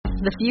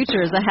The future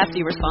is a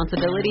hefty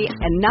responsibility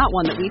and not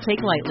one that we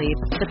take lightly.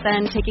 But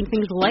then taking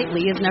things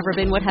lightly has never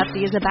been what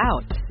Hefty is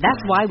about.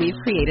 That's why we've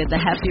created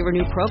the Hefty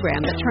Renew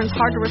program that turns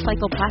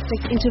hard-to-recycle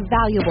plastics into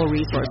valuable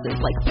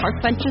resources like park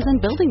benches and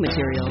building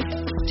materials.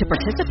 To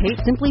participate,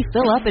 simply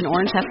fill up an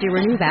orange Hefty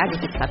Renew bag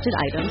with accepted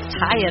items,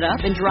 tie it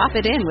up, and drop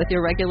it in with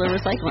your regular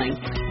recycling.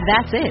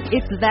 That's it.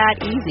 It's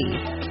that easy.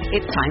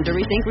 It's time to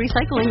rethink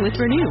recycling with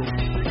Renew.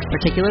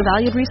 Particular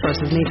valued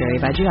resources may vary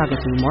by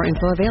geography. More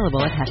info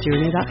available at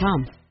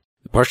heftyrenew.com.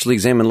 The Partially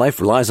Examined Life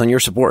relies on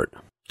your support.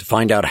 To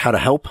find out how to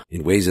help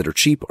in ways that are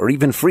cheap or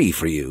even free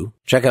for you,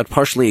 check out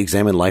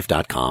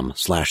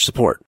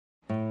partiallyexaminedlife.com/support.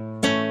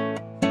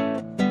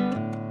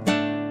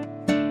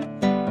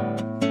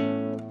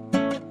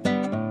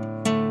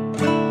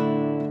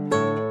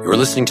 You're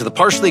listening to The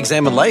Partially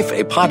Examined Life,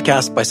 a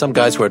podcast by some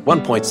guys who at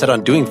one point set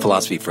on doing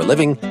philosophy for a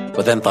living,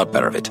 but then thought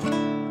better of it.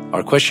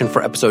 Our question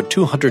for episode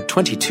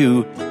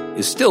 222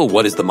 is still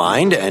what is the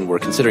mind, and we're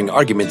considering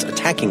arguments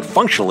attacking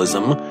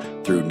functionalism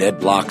through Ned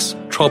Block's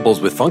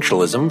Troubles with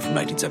Functionalism from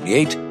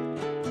 1978,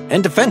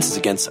 and defenses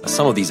against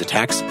some of these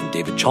attacks in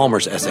David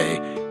Chalmers'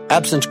 essay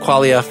Absent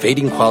Qualia,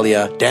 Fading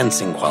Qualia,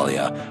 Dancing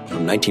Qualia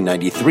from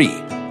 1993.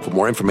 For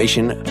more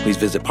information, please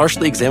visit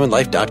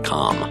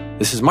partiallyexaminedlife.com.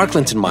 This is Mark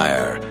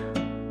Lintonmeyer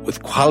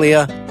with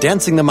Qualia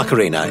Dancing the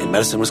Macarena in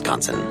Madison,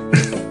 Wisconsin.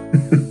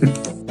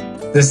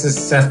 This is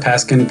Seth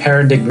Paskin,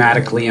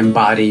 paradigmatically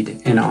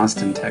embodied in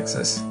Austin,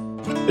 Texas.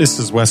 This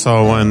is Wes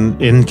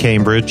Alwan in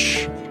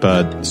Cambridge,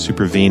 but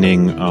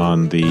supervening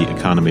on the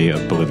economy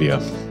of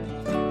Bolivia.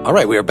 All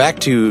right, we are back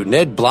to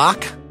Ned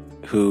Block,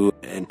 who,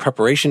 in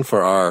preparation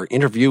for our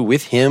interview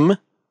with him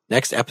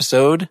next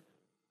episode,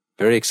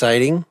 very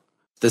exciting.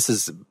 This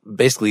is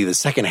basically the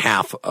second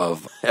half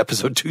of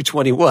episode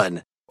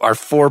 221, our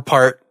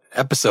 4-part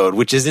episode,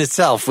 which is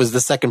itself was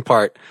the second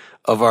part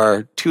of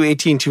our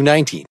 218,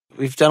 219.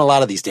 We've done a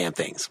lot of these damn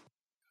things.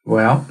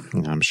 Well,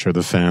 I'm sure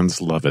the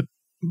fans love it.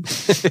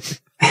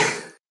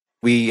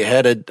 We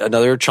had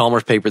another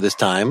Chalmers paper this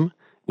time,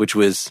 which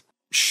was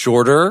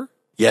shorter,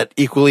 yet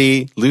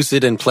equally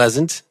lucid and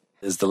pleasant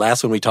as the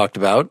last one we talked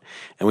about.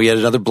 And we had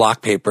another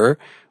Block paper,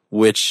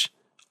 which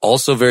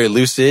also very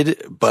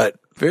lucid, but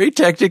very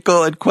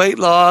technical and quite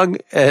long.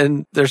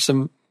 And there's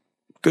some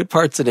good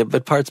parts in it,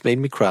 but parts made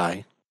me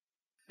cry.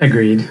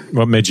 Agreed.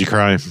 What made you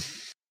cry?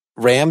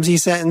 Ramsey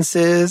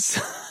sentences,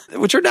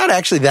 which are not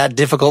actually that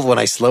difficult when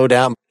I slow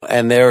down.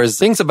 And there is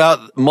things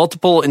about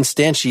multiple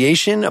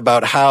instantiation,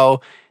 about how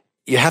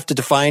you have to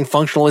define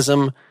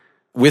functionalism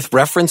with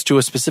reference to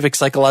a specific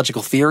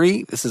psychological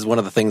theory. This is one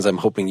of the things I'm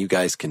hoping you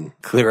guys can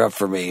clear up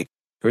for me.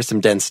 There's some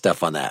dense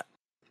stuff on that.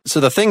 So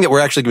the thing that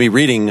we're actually going to be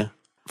reading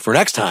for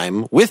next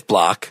time with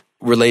Block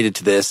related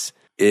to this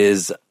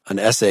is an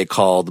essay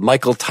called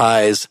Michael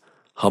Tighe's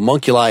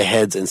Homunculi,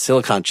 Heads, and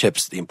Silicon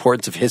Chips, The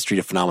Importance of History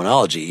to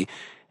Phenomenology.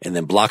 And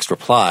then Block's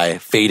reply,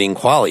 Fading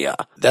Qualia.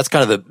 That's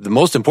kind of the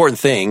most important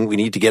thing we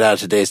need to get out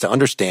of today is to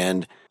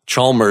understand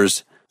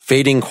Chalmers'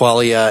 Fading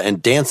Qualia and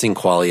Dancing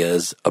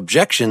Qualia's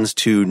objections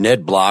to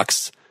Ned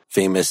Block's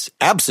famous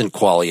Absent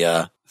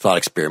Qualia thought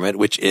experiment,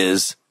 which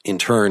is in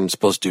turn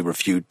supposed to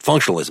refute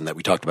functionalism that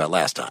we talked about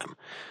last time.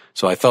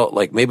 So I felt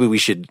like maybe we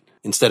should,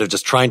 instead of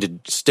just trying to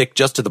stick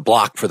just to the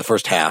Block for the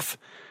first half,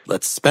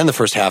 let's spend the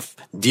first half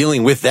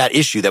dealing with that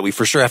issue that we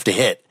for sure have to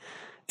hit.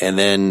 And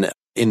then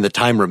in the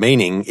time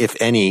remaining, if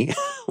any,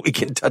 we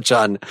can touch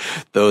on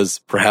those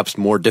perhaps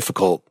more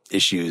difficult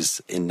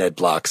issues in Ned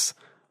Block's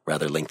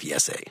rather lengthy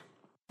essay.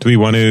 Do we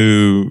want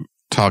to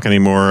talk any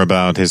more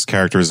about his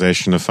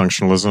characterization of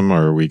functionalism,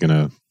 or are we going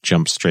to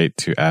jump straight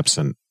to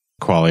absent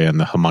qualia and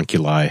the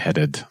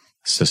homunculi-headed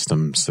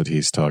systems that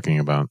he's talking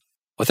about?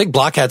 Well, I think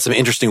Block had some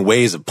interesting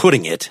ways of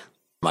putting it.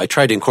 I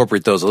tried to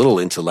incorporate those a little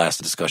into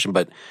last discussion,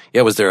 but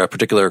yeah, was there a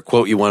particular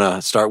quote you want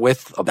to start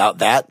with about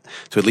that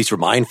to at least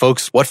remind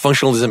folks what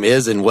functionalism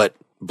is and what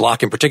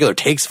Block in particular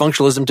takes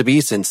functionalism to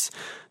be, since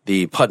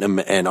the Putnam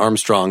and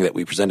Armstrong that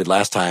we presented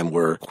last time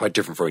were quite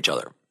different for each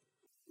other?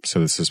 So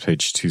this is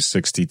page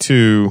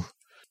 262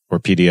 or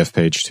PDF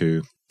page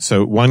 2.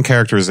 So one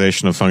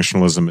characterization of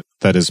functionalism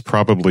that is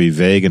probably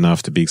vague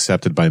enough to be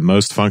accepted by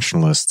most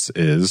functionalists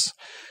is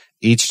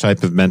each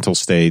type of mental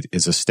state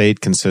is a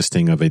state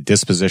consisting of a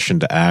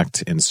disposition to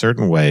act in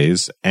certain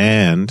ways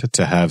and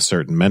to have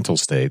certain mental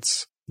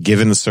states,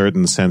 given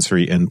certain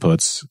sensory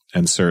inputs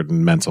and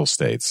certain mental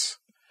states.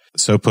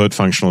 So put,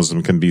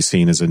 functionalism can be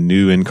seen as a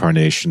new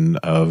incarnation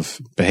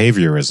of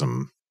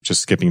behaviorism.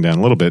 Just skipping down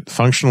a little bit,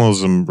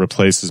 functionalism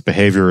replaces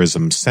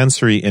behaviorism's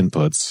sensory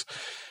inputs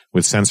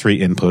with sensory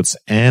inputs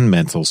and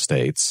mental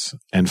states,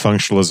 and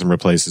functionalism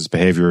replaces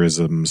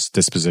behaviorism's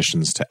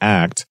dispositions to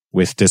act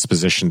with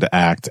disposition to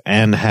act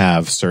and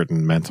have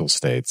certain mental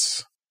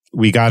states.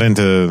 We got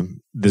into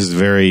this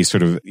very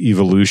sort of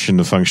evolution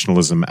of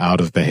functionalism out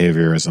of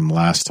behaviorism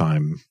last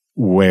time,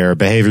 where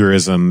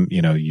behaviorism,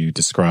 you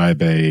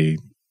describe a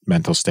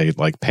mental state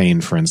like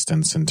pain, for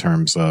instance, in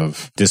terms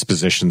of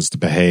dispositions to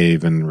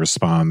behave in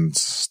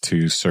response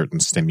to certain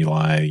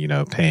stimuli.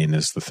 Pain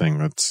is the thing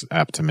that's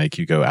apt to make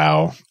you go,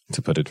 ow,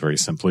 to put it very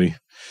simply.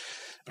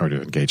 or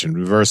to engage in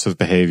reversive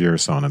behavior,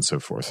 so on and so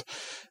forth,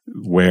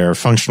 where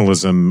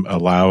functionalism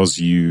allows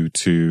you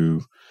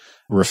to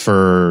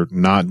refer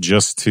not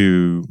just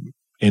to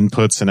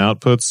inputs and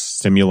outputs,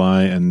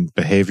 stimuli and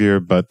behavior,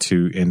 but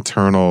to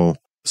internal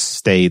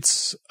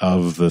states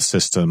of the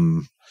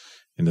system,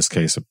 in this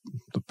case,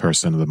 the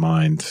person, the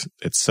mind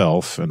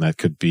itself. And that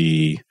could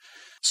be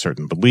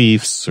certain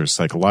beliefs or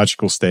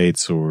psychological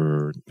states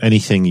or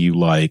anything you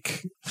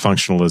like.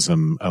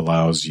 Functionalism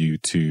allows you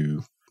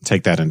to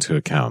take that into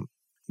account.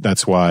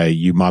 That's why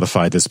you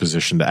modify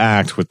disposition to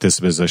act with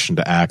disposition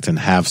to act and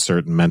have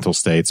certain mental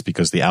states,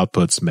 because the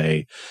outputs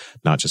may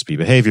not just be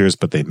behaviors,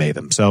 but they may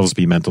themselves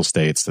be mental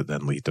states that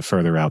then lead to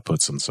further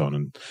outputs and so on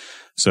and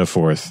so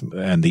forth.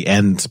 And the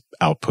end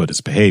output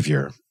is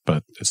behavior,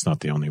 but it's not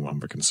the only one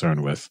we're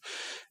concerned with.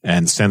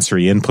 And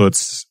sensory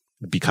inputs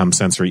become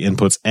sensory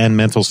inputs and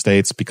mental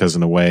states, because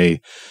in a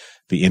way,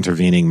 the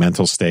intervening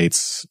mental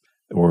states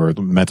or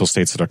the mental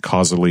states that are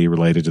causally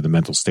related to the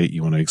mental state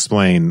you want to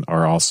explain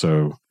are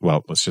also,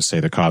 well, let's just say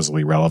they're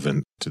causally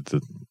relevant to the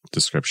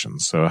description.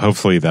 So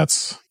hopefully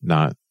that's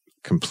not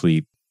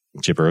complete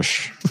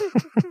gibberish.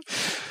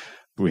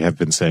 We have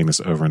been saying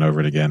this over and over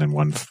again in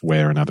one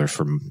way or another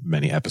for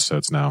many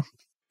episodes now.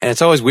 And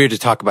it's always weird to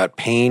talk about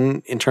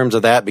pain in terms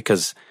of that,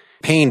 because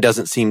pain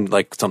doesn't seem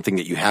like something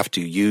that you have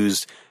to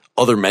use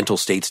other mental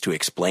states to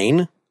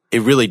explain.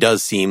 It really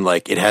does seem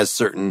like it has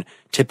certain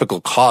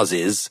typical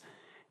causes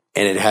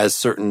and it has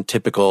certain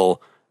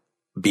typical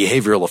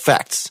behavioral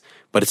effects,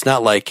 but it's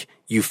not like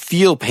you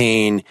feel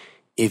pain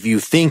if you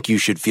think you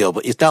should feel,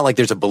 but it's not like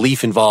there's a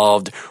belief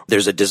involved.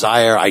 There's a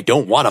desire. I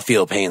don't want to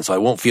feel pain, so I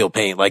won't feel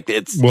pain. Like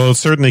it's. Well, it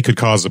certainly could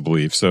cause a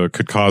belief. So it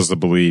could cause the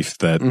belief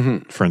that,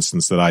 for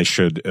instance, that I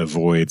should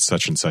avoid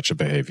such and such a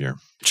behavior.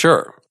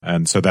 Sure.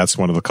 And so that's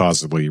one of the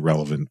causally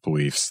relevant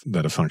beliefs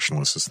that a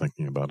functionalist is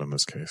thinking about in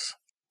this case.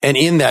 And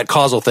in that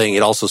causal thing,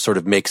 it also sort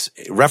of makes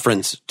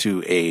reference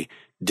to a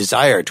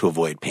desire to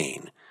avoid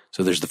pain.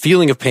 So there's the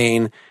feeling of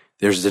pain.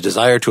 There's the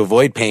desire to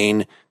avoid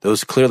pain.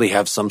 Those clearly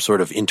have some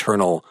sort of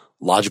internal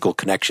logical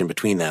connection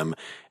between them.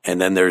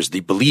 And then there's the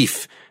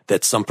belief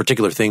that some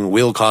particular thing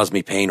will cause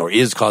me pain or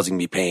is causing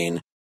me pain.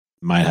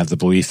 Might have the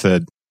belief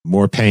that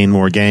more pain,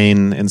 more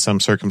gain in some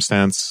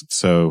circumstance.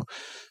 So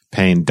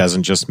pain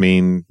doesn't just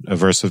mean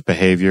aversive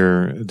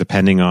behavior,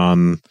 depending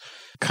on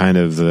kind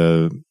of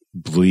the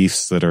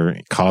beliefs that are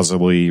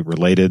causally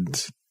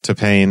related to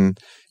pain.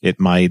 It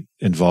might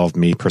involve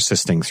me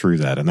persisting through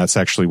that. And that's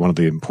actually one of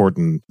the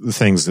important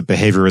things that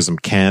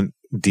behaviorism can't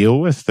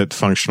deal with, that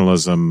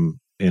functionalism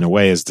in a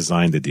way is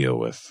designed to deal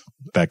with,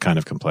 that kind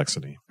of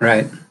complexity.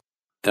 Right.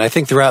 And I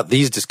think throughout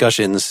these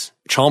discussions,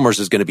 Chalmers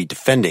is going to be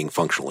defending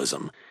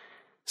functionalism.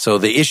 So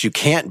the issue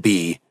can't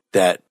be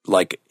that,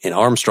 like in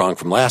Armstrong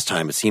from last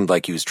time, it seemed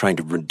like he was trying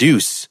to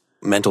reduce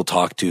mental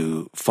talk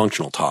to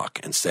functional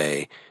talk and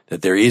say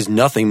that there is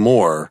nothing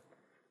more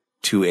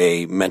to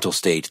a mental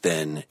state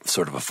than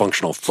sort of a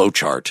functional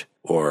flowchart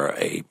or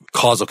a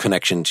causal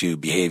connection to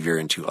behavior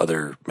and to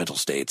other mental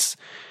states.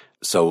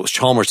 So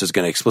Chalmers is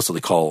going to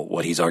explicitly call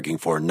what he's arguing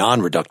for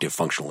non-reductive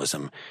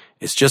functionalism.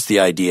 It's just the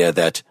idea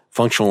that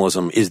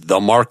functionalism is the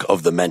mark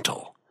of the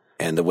mental.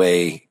 And the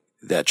way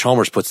that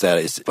Chalmers puts that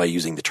is by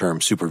using the term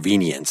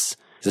supervenience.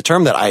 It's a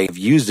term that I've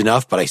used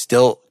enough, but I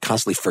still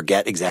constantly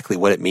forget exactly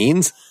what it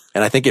means.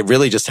 And I think it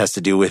really just has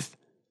to do with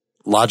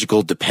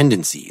logical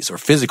dependencies or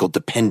physical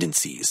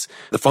dependencies.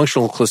 The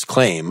functionalist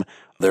claim,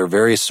 there are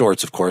various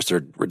sorts, of course, there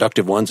are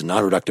reductive ones and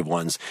non-reductive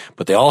ones,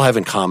 but they all have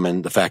in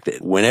common the fact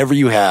that whenever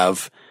you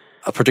have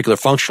a particular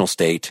functional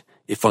state,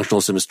 if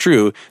functionalism is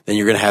true, then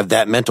you're going to have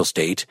that mental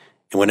state.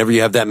 And whenever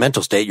you have that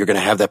mental state, you're going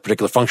to have that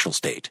particular functional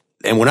state.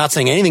 And we're not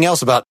saying anything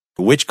else about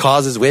which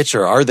causes which,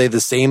 or are they the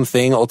same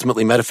thing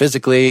ultimately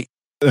metaphysically.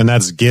 And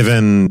that's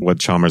given what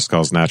Chalmers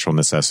calls natural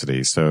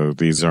necessity. So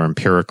these are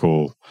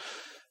empirical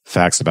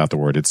facts about the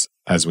word. It's,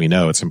 as we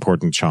know, it's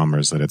important,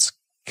 Chalmers, that it's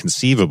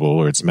conceivable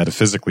or it's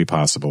metaphysically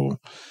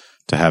possible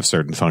to have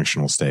certain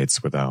functional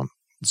states without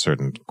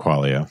certain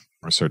qualia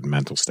or certain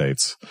mental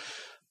states.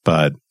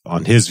 But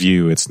on his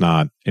view, it's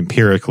not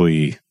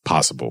empirically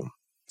possible.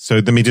 So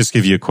let me just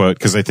give you a quote,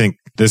 because I think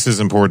this is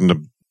important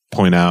to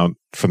point out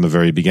from the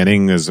very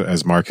beginning,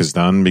 as Mark has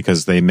done,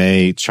 because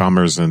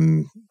Chalmers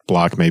and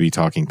Bloch may be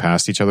talking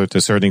past each other to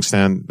a certain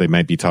extent. They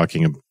might be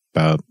talking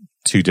about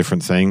two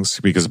different things,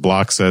 because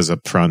Bloch says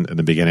up front in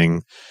the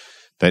beginning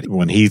that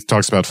when he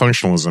talks about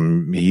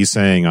functionalism, he's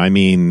saying, I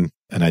mean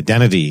an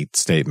identity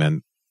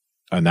statement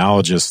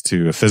analogous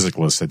to a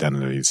physicalist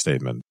identity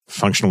statement.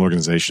 Functional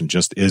organization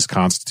just is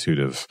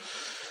constitutive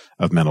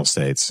of mental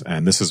states.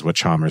 And this is what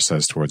Chalmers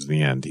says towards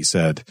the end. He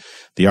said,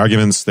 the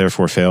arguments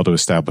therefore fail to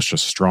establish a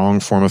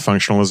strong form of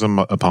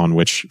functionalism upon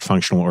which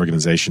functional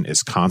organization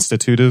is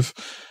constitutive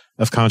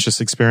of conscious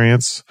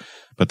experience,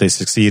 but they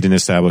succeed in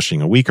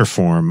establishing a weaker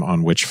form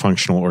on which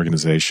functional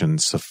organization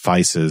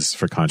suffices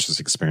for conscious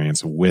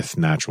experience with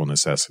natural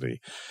necessity.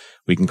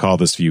 We can call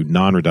this view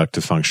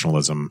non-reductive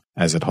functionalism,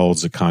 as it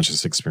holds that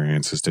conscious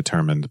experience is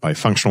determined by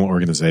functional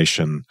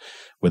organization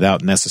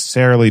without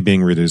necessarily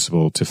being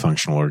reducible to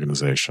functional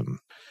organization.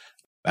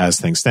 as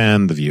things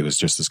stand, the view is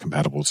just as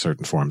compatible with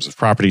certain forms of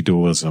property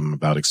dualism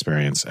about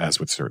experience as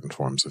with certain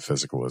forms of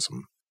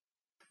physicalism.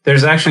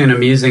 There's actually an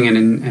amusing and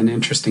an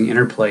interesting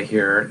interplay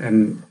here,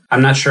 and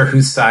I'm not sure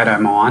whose side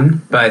I'm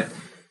on, but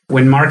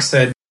when Marx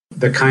said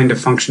the kind of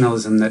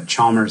functionalism that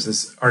Chalmers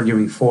is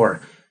arguing for,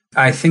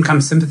 I think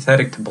I'm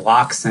sympathetic to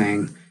Bloch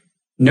saying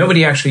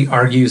nobody actually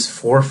argues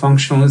for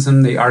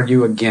functionalism, they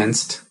argue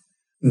against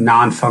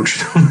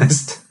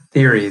non-functionalist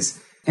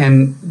theories.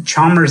 And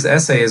Chalmers'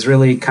 essay is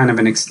really kind of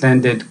an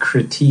extended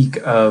critique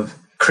of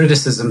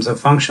criticisms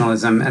of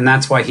functionalism, and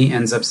that's why he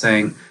ends up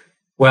saying,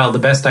 well, the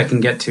best I can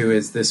get to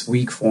is this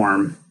weak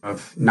form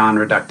of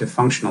non-reductive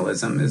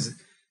functionalism, is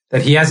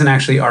that he hasn't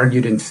actually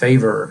argued in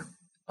favor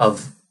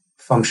of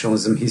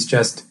functionalism. He's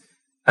just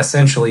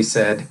essentially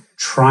said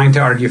trying to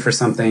argue for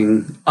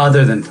something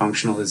other than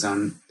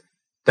functionalism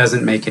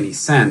doesn't make any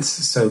sense.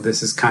 So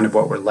this is kind of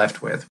what we're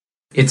left with.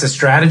 It's a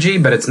strategy,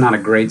 but it's not a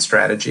great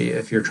strategy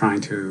if you're trying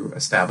to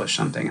establish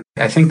something.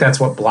 I think that's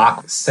what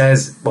Bloch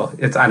says. Well,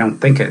 I don't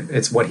think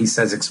it's what he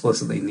says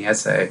explicitly in the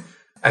essay.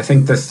 I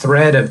think the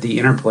thread of the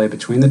interplay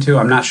between the two,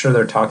 I'm not sure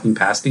they're talking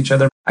past each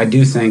other. I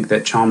do think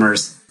that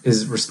Chalmers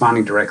is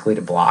responding directly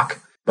to Bloch,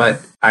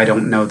 but I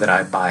don't know that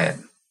I buy it.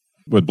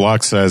 What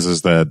Bloch says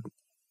is that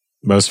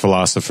most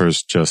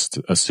philosophers just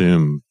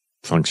assume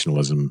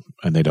functionalism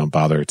and they don't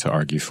bother to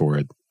argue for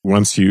it.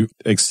 Once you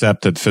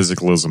accept that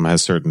physicalism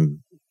has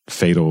certain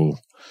fatal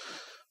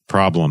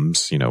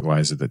problems, why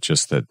is it that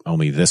just that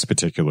only this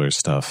particular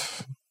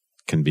stuff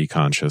can be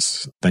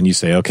conscious? Then you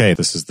say, okay,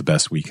 this is the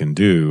best we can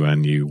do,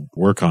 and you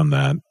work on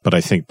that. But I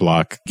think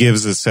Bloch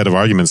gives a set of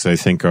arguments that I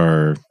think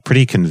are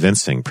pretty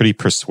convincing, pretty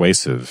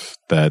persuasive,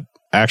 that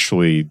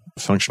actually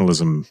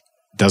functionalism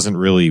doesn't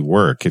really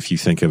work if you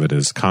think of it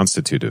as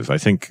constitutive. I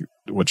think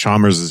what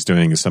Chalmers is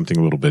doing is something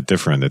a little bit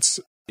different. It's,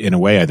 in a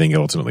way, I think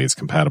ultimately it's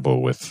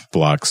compatible with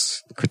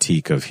Bloch's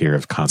critique of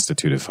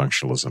constitutive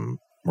functionalism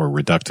or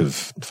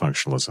reductive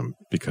functionalism,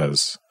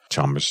 because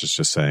Chalmers is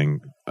just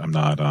saying, I'm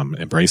not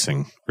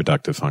embracing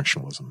reductive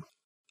functionalism.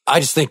 I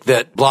just think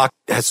that Bloch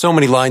has so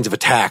many lines of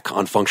attack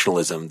on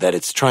functionalism that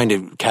it's trying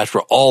to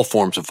capture all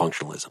forms of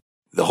functionalism.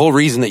 The whole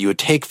reason that you would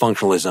take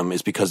functionalism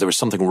is because there was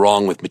something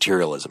wrong with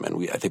materialism.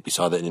 And I think we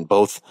saw that in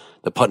both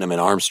the Putnam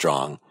and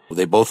Armstrong.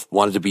 They both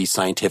wanted to be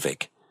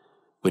scientific,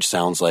 which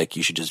sounds like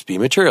you should just be a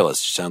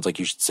materialist. It sounds like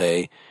you should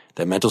say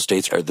that mental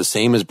states are the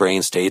same as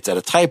brain states at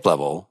a type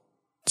level.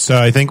 So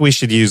I think we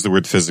should use the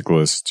word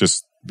physicalist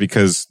just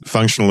because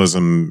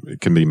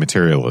functionalism can be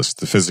materialist.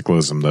 The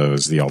physicalism, though,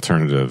 is the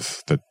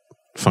alternative that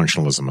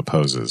functionalism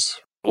opposes.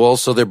 Well,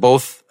 so they're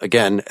both,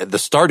 again, the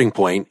starting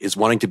point is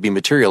wanting to be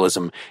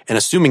materialism and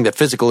assuming that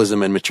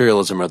physicalism and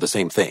materialism are the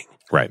same thing.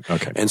 Right,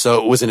 okay. And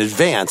so it was an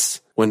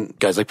advance when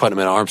guys like Putnam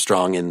and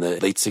Armstrong in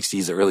the late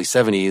 60s, early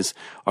 70s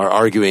are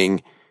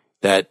arguing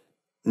that,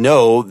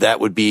 no, that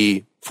would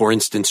be, for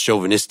instance,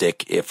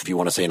 chauvinistic if you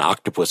want to say an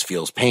octopus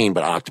feels pain,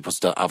 but an octopus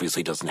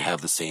obviously doesn't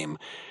have the same.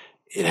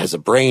 It has a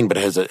brain, but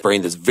it has a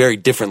brain that's very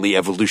differently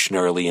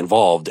evolutionarily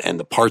involved. And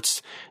the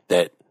parts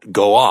that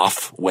go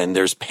off when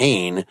there's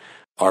pain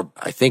are,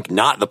 I think,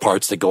 not the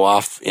parts that go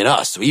off in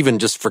us. So even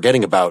just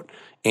forgetting about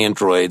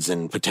androids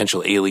and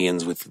potential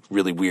aliens with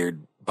really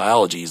weird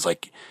biologies,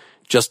 like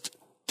just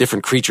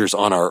different creatures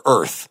on our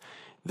Earth,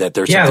 that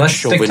there's something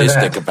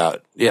chauvinistic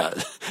about. Yeah.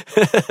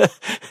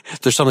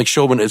 There's something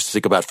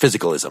chauvinistic about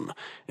physicalism.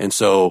 And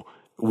so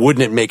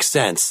wouldn't it make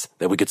sense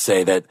that we could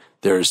say that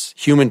there's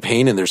human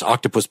pain and there's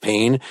octopus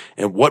pain,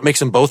 and what makes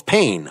them both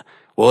pain?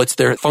 Well, it's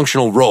their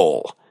functional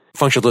role.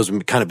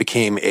 Functionalism kind of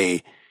became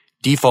a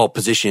default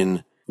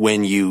position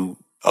when you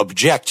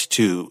object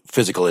to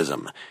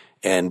physicalism.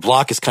 And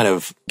Bloch is kind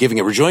of giving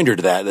a rejoinder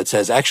to that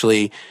says,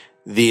 actually,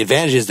 the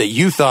advantages that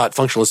you thought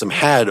functionalism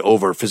had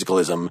over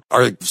physicalism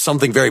are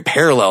something very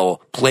parallel,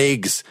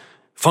 plagues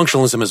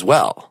functionalism as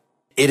well.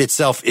 It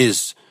itself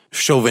is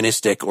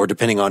chauvinistic, or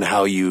depending on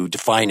how you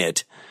define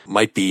it,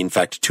 might be, in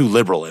fact, too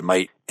liberal. It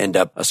might end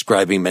up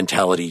ascribing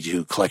mentality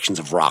to collections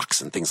of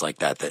rocks and things like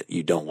that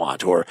you don't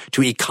want, or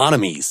to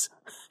economies,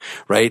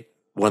 right?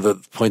 One of the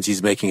points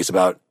he's making is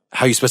about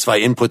how you specify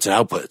inputs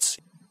and outputs.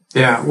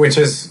 Yeah, which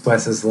is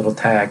Wes's little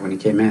tag when he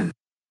came in.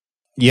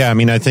 Yeah, I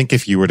mean, I think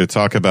if you were to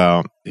talk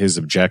about his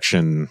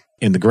objection,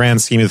 in the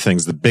grand scheme of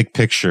things, the big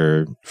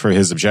picture for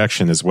his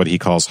objection is what he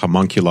calls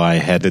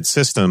homunculi-headed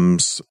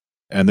systems.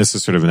 And this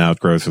is sort of an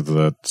outgrowth of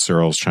the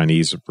Searle's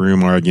Chinese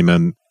room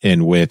argument,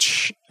 in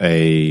which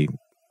a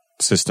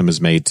system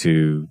is made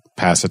to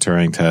pass a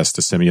Turing test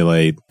to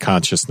simulate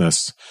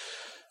consciousness,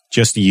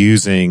 just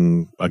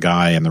using a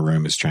guy in the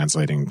room who's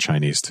translating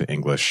Chinese to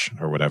English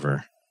or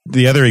whatever.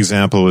 The other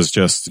example is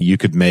just you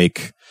could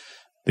make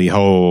the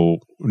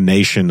whole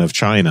nation of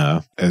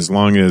China, as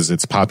long as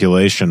its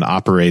population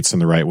operates in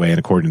the right way and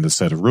according to the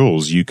set of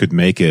rules, you could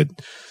make it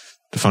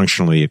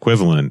functionally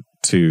equivalent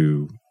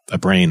to a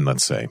brain,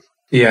 let's say.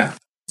 Yeah.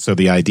 So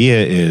the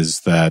idea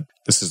is that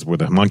this is where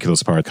the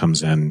homunculus part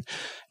comes in.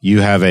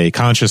 You have a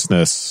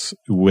consciousness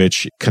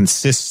which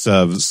consists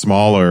of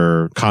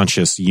smaller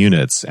conscious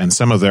units, and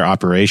some of their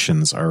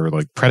operations are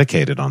like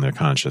predicated on their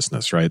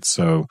consciousness, right?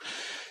 So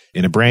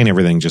In a brain,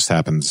 everything just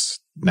happens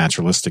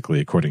naturalistically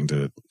according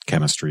to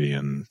chemistry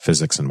and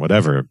physics and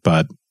whatever.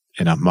 But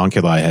in a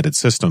homunculi-headed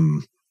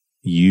system,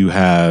 you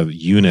have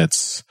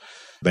units.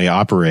 They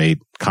operate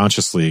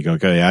consciously.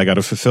 Okay, I got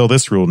to fulfill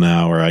this rule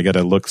now, or I got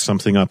to look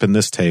something up in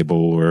this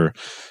table,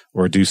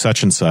 or do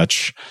such and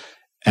such.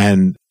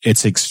 And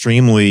it's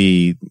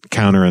extremely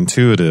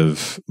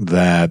counterintuitive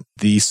that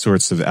these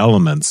sorts of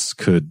elements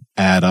could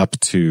add up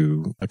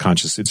to a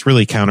conscious. It's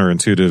really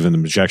counterintuitive and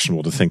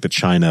objectionable to think that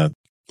China,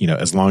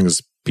 as long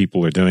as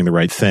people are doing the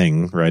right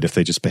thing, right, if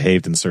they just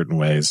behaved in certain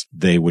ways,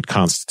 they would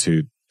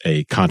constitute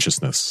a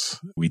consciousness.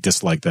 We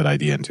dislike that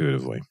idea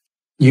intuitively.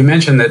 You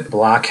mentioned that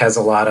Bloch has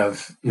a lot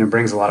of,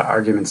 brings a lot of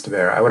arguments to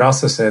bear. I would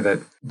also say that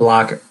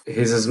Bloch,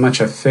 he's as much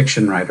a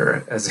fiction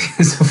writer as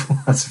he is a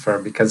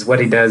philosopher, because what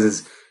he does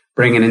is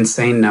bring an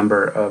insane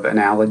number of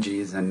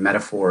analogies and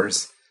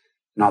metaphors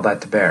and all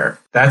that to bear.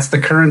 That's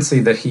the currency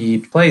that he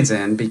plays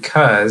in,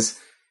 because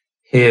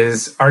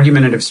his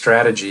argumentative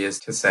strategy is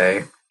to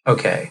say,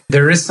 okay,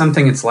 there is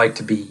something it's like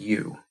to be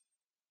you.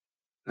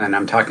 And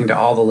I'm talking to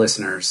all the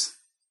listeners.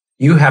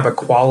 You have a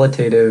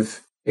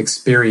qualitative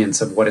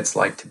experience of what it's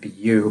like to be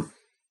you.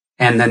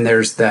 And then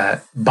there's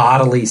that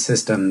bodily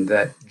system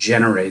that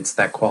generates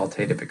that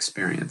qualitative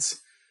experience.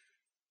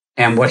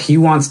 And what he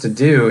wants to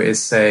do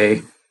is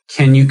say,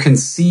 can you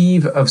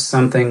conceive of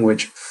something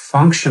which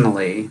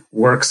functionally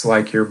works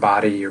like your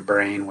body, your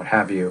brain, what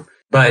have you,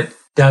 but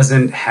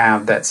doesn't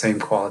have that same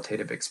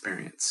qualitative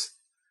experience?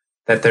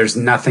 That there's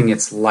nothing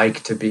it's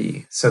like to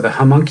be. So the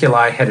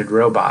homunculi-headed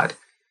robot,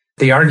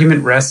 the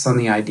argument rests on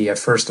the idea,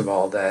 first of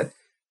all, that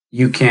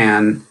you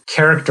can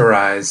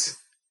characterize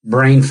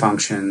brain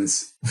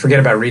functions, forget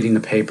about reading the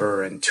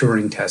paper and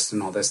Turing tests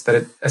and all this,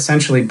 that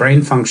essentially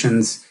brain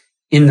functions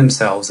in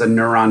themselves, a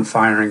neuron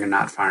firing or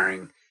not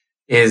firing,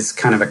 is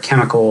kind of a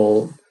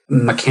chemical,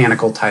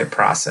 mechanical type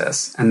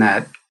process. And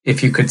that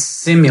if you could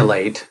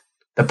simulate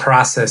the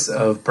process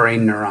of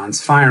brain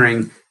neurons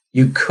firing,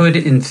 you could,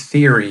 in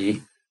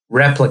theory,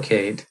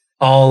 replicate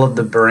all of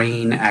the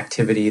brain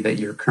activity that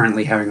you're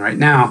currently having right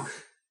now.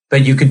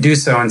 But you could do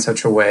so in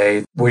such a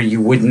way where you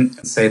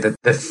wouldn't say that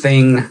the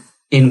thing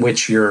in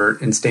which you're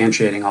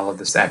instantiating all of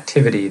this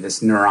activity,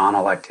 this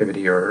neuronal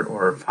activity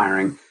or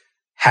firing,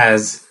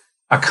 has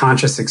a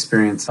conscious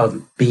experience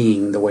of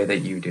being the way that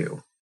you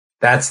do.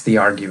 That's the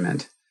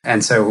argument.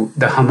 And so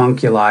the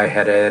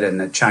homunculi-headed and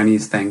the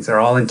Chinese things are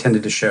all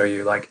intended to show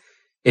you, like,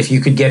 if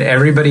you could get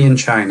everybody in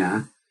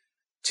China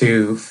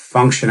to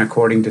function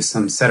according to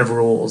some set of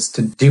rules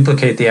to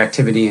duplicate the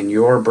activity in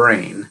your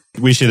brain.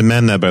 We should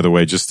amend that, by the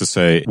way, just to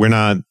say we're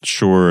not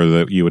sure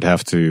that you would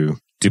have to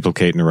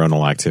duplicate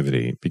neuronal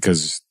activity,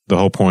 because the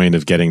whole point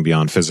of getting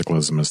beyond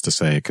physicalism is to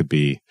say it could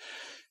be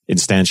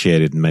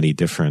instantiated in many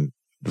different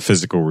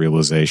physical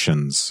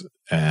realizations.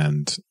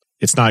 And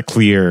it's not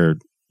clear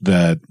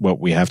that what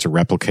we have to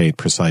replicate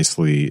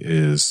precisely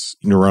is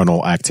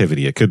neuronal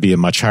activity. It could be a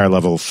much higher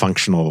level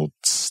functional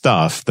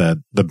stuff that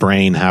the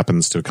brain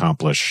happens to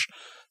accomplish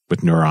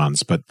with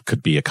neurons, but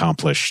could be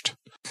accomplished.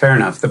 Fair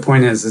enough. The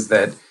point is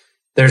that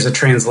there's a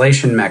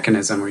translation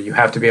mechanism where you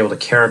have to be able to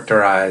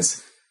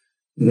characterize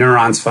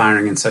neurons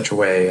firing in such a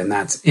way, and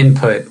that's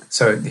input.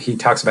 So he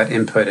talks about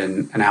input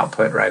and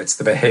output, right? It's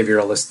the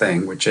behavioralist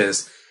thing, which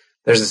is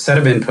there's a set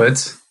of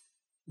inputs,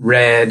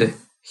 red,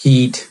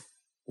 heat,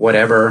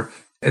 whatever.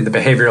 And the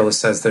behavioralist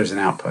says there's an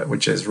output,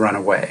 which is run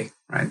away,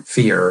 right?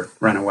 Fear,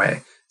 run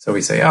away. So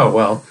we say, oh,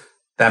 well,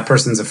 that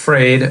person's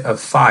afraid of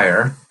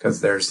fire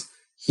because there's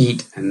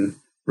heat and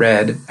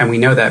red, and we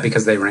know that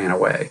because they ran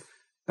away.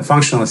 The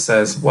functionalist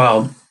says,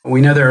 well,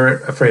 we know they're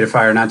afraid of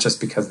fire not just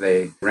because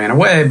they ran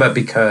away, but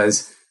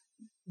because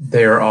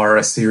there are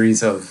a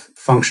series of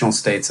functional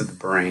states of the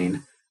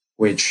brain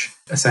which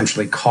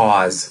essentially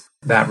cause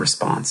that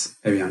response.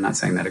 Maybe I'm not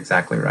saying that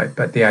exactly right,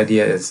 but the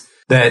idea is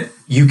that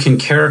you can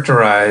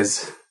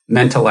characterize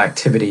mental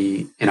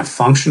activity in a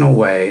functional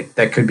way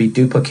that could be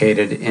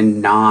duplicated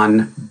in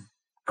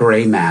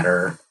non-gray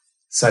matter,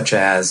 such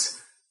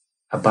as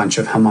a bunch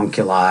of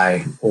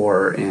homunculi,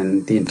 or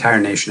in the entire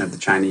nation of the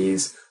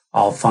Chinese,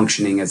 all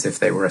functioning as if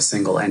they were a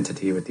single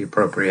entity with the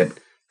appropriate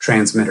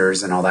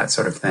transmitters and all that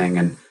sort of thing,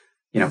 and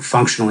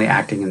functionally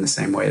acting in the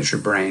same way as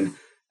your brain.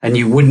 And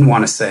you wouldn't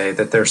want to say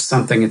that there's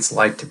something it's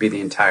like to be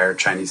the entire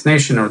Chinese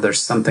nation, or there's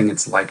something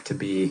it's like to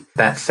be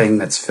that thing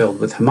that's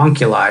filled with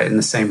homunculi, in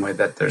the same way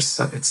that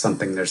it's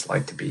something there's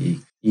like to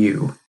be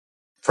you.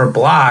 For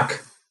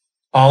Bloch,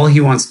 all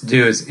he wants to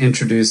do is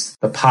introduce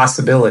the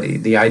possibility,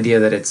 the idea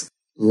that it's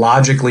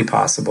logically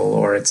possible,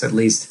 or it's at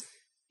least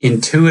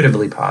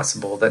intuitively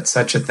possible, that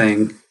such a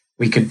thing,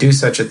 we could do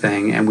such a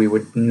thing, and we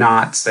would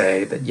not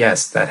say that,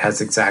 yes, that has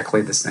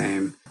exactly the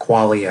same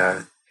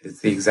qualia.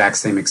 It's the exact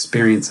same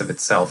experience of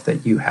itself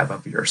that you have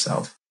of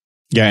yourself.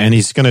 Yeah, and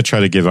he's going to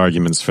try to give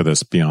arguments for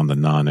this beyond the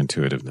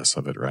non-intuitiveness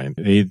of it, right?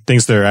 He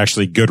thinks there are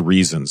actually good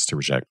reasons to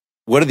reject.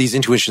 What do these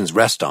intuitions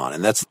rest on?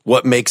 And that's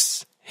what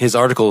makes his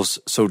articles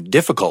so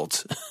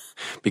difficult,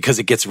 because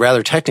it gets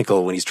rather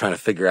technical when he's trying to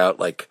figure out,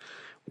 like,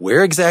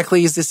 where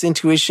exactly is this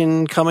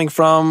intuition coming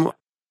from?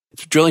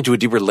 It's drilling to a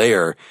deeper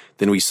layer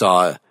than we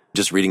saw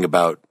just reading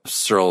about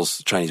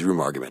Searle's Chinese room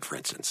argument, for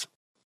instance.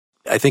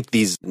 I think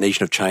these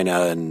nation of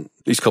China and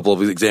these couple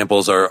of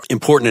examples are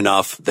important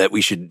enough that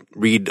we should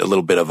read a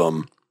little bit of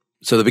them.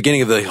 So the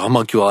beginning of the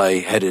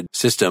homunculi-headed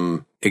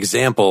system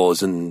example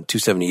is in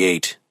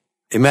 278.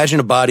 Imagine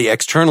a body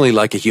externally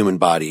like a human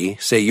body,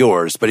 say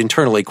yours, but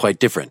internally quite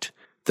different.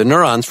 The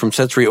neurons from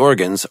sensory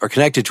organs are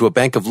connected to a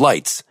bank of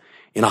lights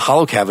in a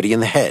hollow cavity in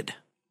the head.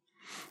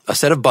 A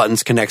set of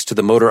buttons connects to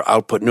the motor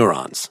output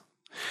neurons.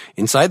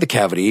 Inside the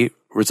cavity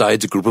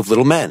resides a group of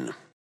little men.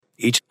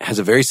 Each has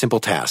a very simple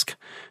task: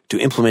 to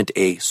implement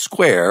a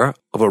square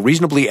of a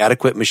reasonably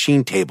adequate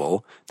machine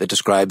table that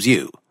describes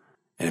you.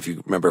 And if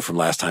you remember from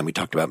last time, we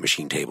talked about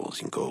machine tables.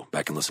 You can go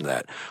back and listen to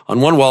that.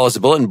 On one wall is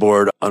a bulletin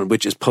board on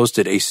which is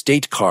posted a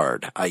state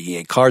card, i.e.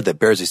 a card that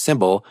bears a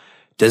symbol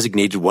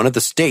designated one of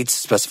the states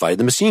specified in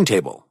the machine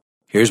table.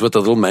 Here's what the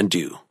little men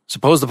do.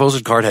 Suppose the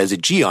posted card has a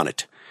G on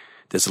it.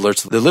 This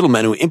alerts the little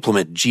men who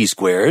implement G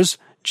squares,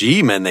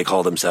 G-men they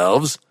call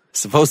themselves.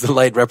 Suppose the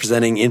light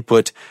representing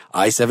input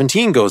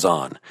I-17 goes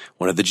on.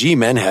 One of the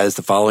G-men has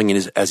the following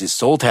as his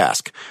sole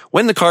task.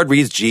 When the card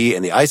reads G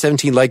and the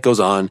I-17 light goes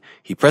on,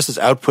 he presses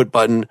output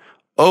button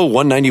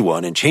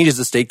O191 and changes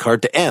the state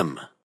card to M.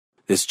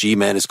 This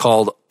G-man is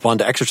called upon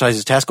to exercise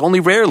his task only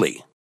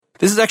rarely.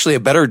 This is actually a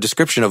better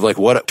description of like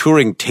what a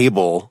Turing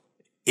table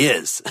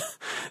is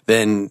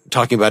than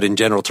talking about it in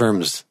general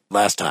terms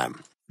last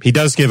time. He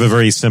does give a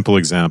very simple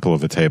example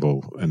of a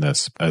table in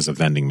this as a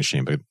vending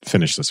machine, but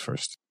finish this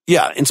first.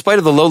 Yeah, in spite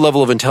of the low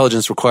level of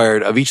intelligence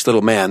required of each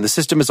little man, the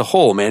system as a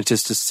whole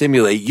manages to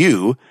simulate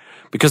you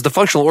because the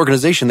functional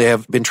organization they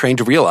have been trained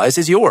to realize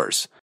is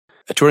yours.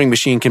 A Turing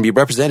machine can be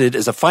represented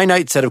as a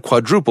finite set of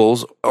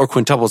quadruples or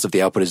quintuples if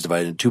the output is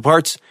divided into two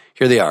parts.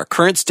 Here they are: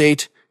 current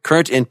state,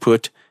 current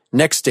input,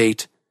 next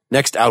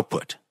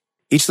output.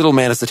 Each little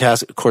man has the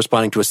task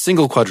corresponding to a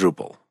single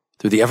quadruple.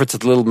 Through the efforts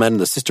of the little men,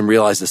 the system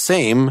realizes the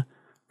same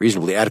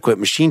reasonably adequate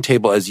machine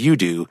table as you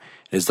do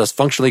and is thus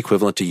functionally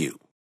equivalent to you.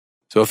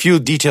 So a few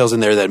details in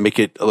there that make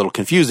it a little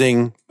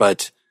confusing,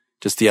 but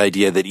just the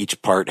idea that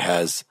each part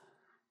has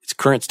its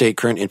current state,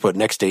 current input,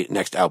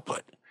 next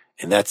output.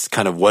 And that's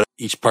kind of what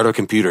each part of a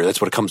computer,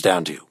 that's what it comes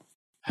down to.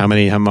 How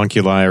many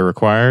homunculi are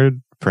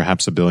required?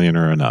 Perhaps 1 billion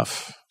are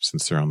enough,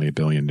 since there are only 1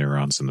 billion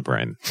neurons in the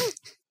brain.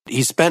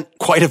 He spent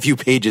quite a few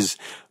pages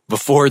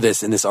before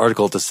this in this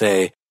article to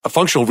say a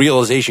functional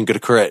realization could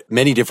occur at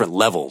many different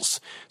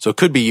levels. So it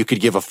could be you could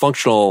give a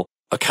functional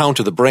account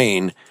of the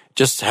brain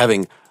just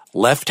having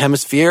left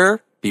hemisphere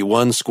be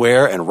one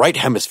square and right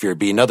hemisphere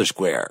be another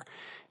square.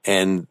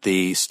 And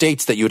the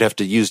states that you would have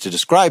to use to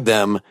describe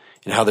them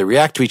and how they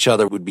react to each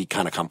other would be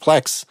kind of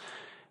complex.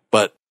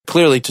 But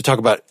clearly, to talk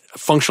about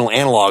functional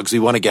analogs, we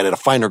want to get at a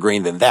finer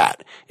grain than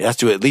that. It has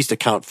to at least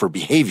account for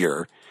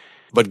behavior.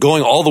 But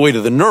going all the way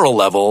to the neural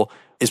level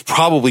is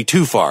probably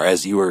too far,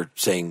 as you were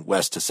saying,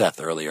 Wes, to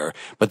Seth earlier.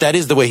 But that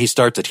is the way he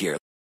starts it here.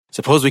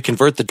 Suppose we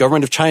convert the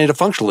government of China to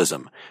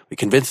functionalism. We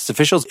convince its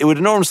officials it would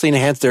enormously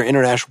enhance their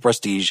international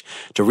prestige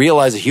to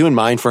realize a human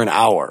mind for an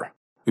hour.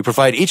 We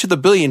provide each of the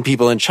 1 billion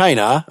people in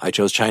China, I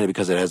chose China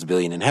because it has 1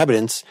 billion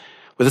inhabitants,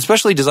 with a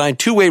specially designed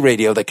two-way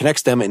radio that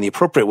connects them in the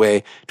appropriate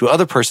way to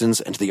other persons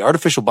and to the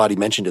artificial body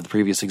mentioned in the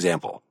previous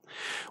example.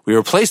 We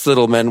replace the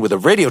little men with a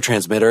radio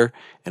transmitter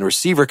and a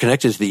receiver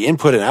connected to the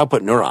input and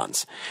output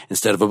neurons.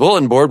 Instead of a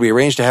bulletin board, we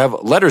arrange to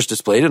have letters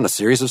displayed on a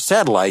series of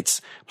satellites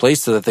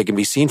placed so that they can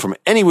be seen from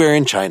anywhere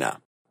in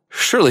China.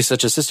 Surely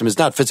such a system is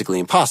not physically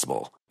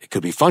impossible. It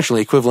could be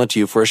functionally equivalent to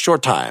you for a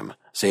short time,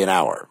 say an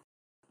hour.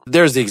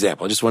 There's the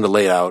example. I just wanted to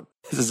lay it out.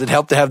 Does it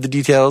help to have the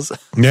details?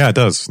 Yeah, it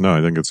does. No,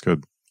 I think it's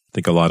good. I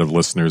think a lot of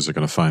listeners are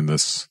going to find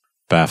this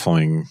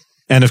baffling.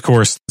 And of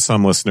course,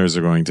 some listeners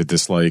are going to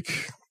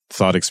dislike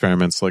thought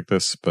experiments like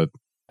this, but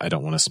I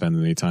don't want to spend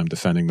any time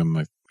defending them.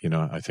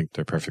 I think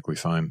they're perfectly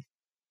fine.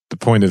 The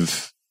point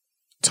of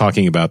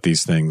talking about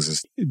these things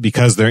is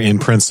because they're in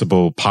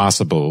principle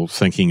possible,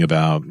 thinking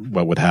about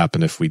what would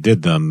happen if we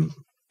did them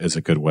is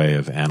a good way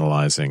of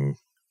analyzing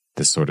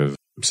this sort of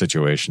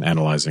situation,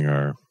 analyzing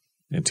our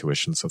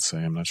intuitions, let's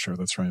say. I'm not sure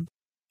that's right.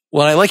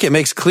 Well, I like it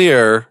makes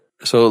clear.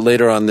 So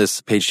later on this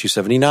page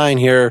 279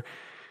 here,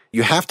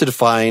 you have to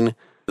define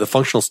the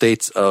functional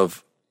states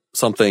of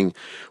something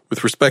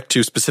with respect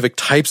to specific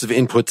types of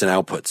inputs and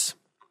outputs.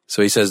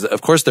 So he says,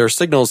 of course, there are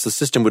signals the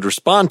system would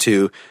respond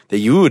to that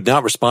you would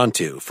not respond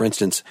to. For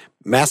instance,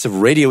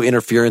 massive radio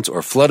interference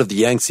or flood of the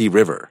Yangtze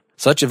River.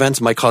 Such events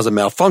might cause a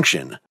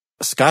malfunction,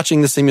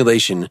 scotching the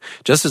simulation,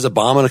 just as a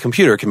bomb on a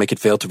computer can make it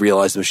fail to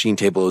realize the machine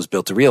table it was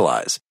built to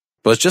realize.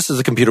 But just as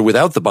a computer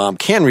without the bomb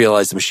can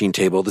realize the machine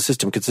table, the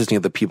system consisting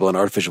of the people and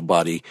artificial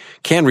body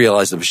can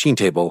realize the machine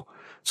table,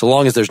 so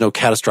long as there's no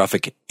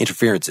catastrophic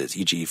interferences,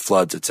 e.g.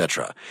 floods,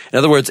 etc. In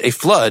other words, a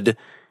flood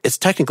is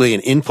technically an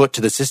input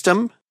to the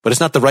system, but it's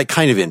not the right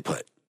kind of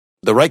input.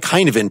 The right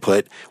kind of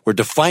input, we're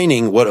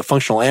defining what a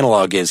functional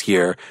analog is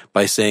here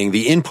by saying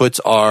the inputs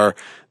are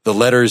the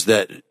letters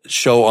that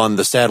show on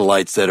the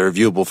satellites that are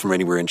viewable from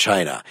anywhere in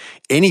China.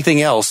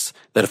 Anything else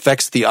that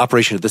affects the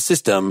operation of the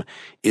system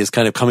is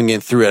kind of coming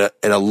in through at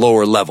a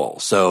lower level.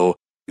 So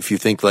If you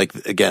think like,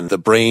 again, the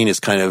brain is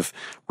kind of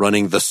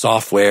running the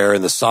software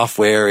and the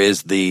software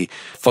is the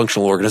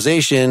functional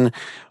organization,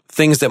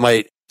 things that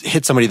might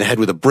hit somebody in the head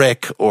with a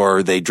brick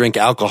or they drink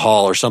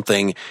alcohol or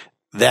something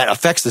that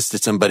affects the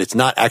system, but it's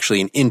not actually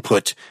an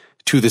input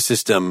to the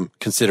system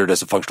considered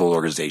as a functional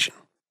organization.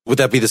 Would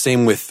that be the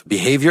same with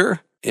behavior?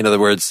 In other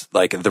words,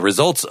 like the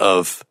results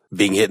of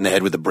being hit in the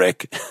head with a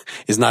brick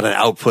is not an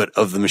output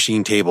of the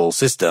machine table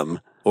system,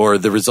 or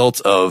the results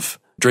of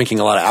drinking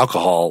a lot of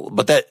alcohol,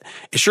 but that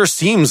it sure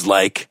seems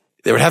like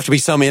there would have to be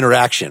some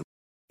interaction.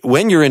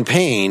 When you're in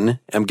pain,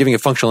 I'm giving a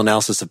functional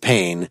analysis of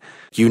pain,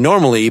 you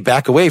normally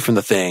back away from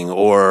the thing,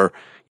 or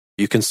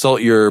you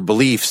consult your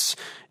beliefs.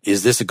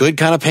 Is this a good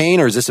kind of pain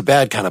or is this a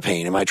bad kind of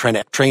pain? Am I trying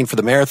to train for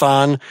the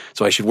marathon,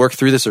 so I should work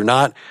through this or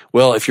not?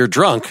 Well, if you're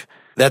drunk,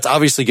 that's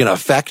obviously going to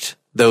affect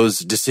those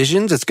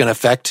decisions. It's going to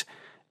affect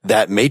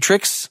that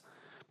matrix,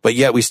 but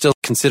yet we still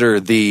consider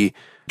the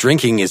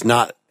drinking is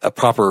not a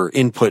proper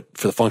input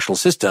for the functional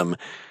system.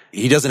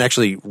 He doesn't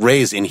actually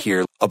raise in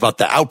here about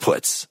the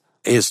outputs.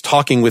 His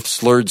talking with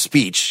slurred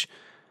speech,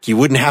 he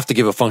wouldn't have to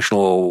give a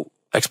functional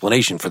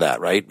explanation for that,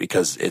 right?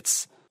 Because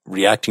it's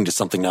reacting to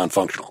something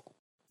non-functional.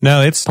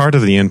 No, it's part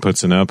of the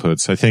inputs and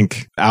outputs. I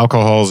think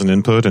alcohol is an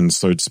input and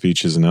slurred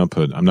speech is an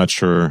output. I'm not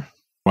sure.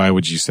 Why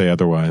would you say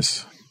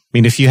otherwise? I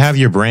mean, if you have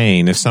your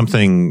brain, if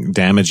something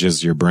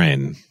damages your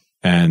brain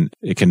and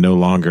it can no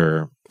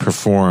longer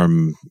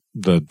perform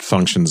the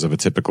functions of a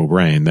typical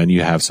brain, then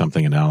you have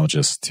something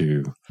analogous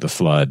to the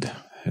flood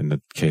in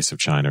the case of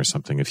China or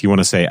something. If you want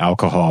to say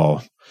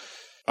alcohol,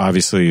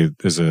 obviously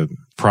there's a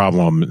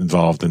problem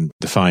involved in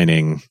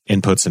defining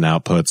inputs and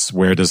outputs.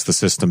 Where does the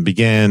system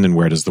begin and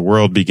where does the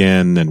world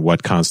begin and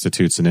what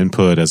constitutes an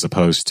input as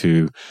opposed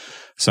to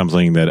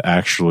something that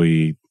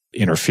actually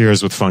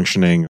interferes with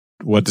functioning?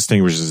 What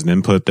distinguishes an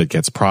input that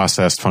gets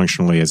processed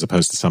functionally as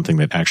opposed to something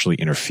that actually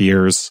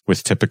interferes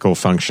with typical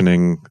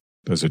functioning?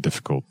 Those are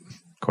difficult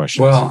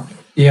questions. Well,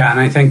 yeah, and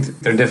I think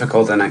they're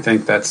difficult, and I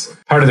think that's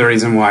part of the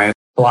reason why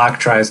Block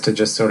tries to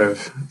just sort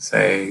of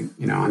say,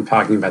 I'm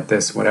talking about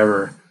this,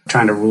 whatever,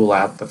 trying to rule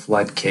out the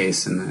flood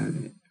case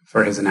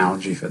for his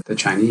analogy for the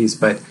Chinese.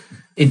 But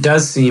it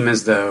does seem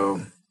as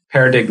though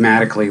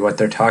paradigmatically what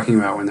they're talking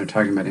about when they're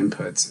talking about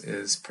inputs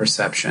is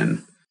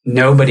perception.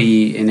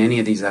 Nobody in any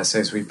of these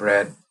essays we've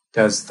read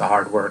does the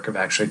hard work of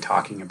actually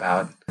talking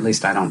about, at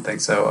least I don't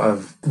think so,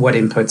 of what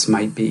inputs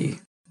might be.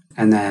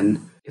 And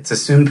then it's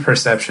assumed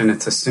perception,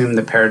 it's assumed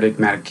the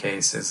paradigmatic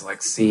case is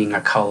like seeing a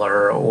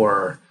color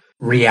or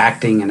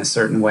reacting in a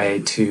certain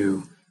way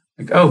to,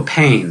 like,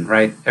 pain,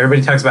 right?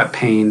 Everybody talks about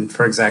pain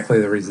for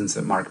exactly the reasons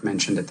that Mark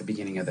mentioned at the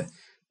beginning of it.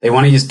 They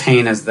want to use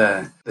pain as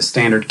the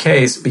standard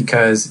case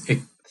because it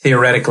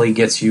theoretically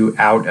gets you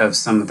out of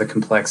some of the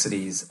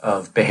complexities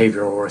of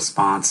behavioral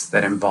response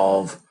that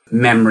involve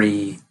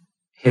memory,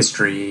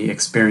 history,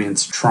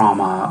 experience,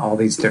 trauma, all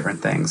these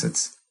different things.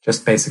 It's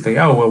just basically,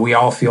 we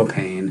all feel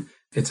pain.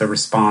 It's a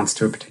response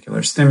to a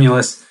particular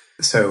stimulus.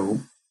 So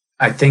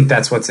I think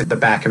that's what's at the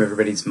back of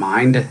everybody's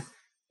mind.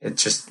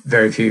 It's just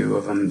very few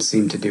of them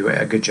seem to do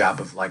a good job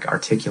of like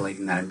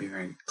articulating that and be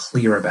very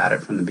clear about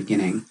it from the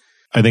beginning.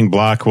 I think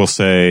Block will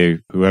say,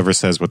 whoever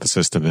says what the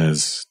system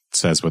is,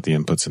 says what the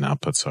inputs and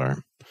outputs are,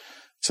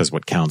 says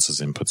what counts as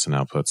inputs and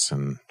outputs.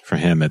 And for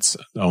him, it's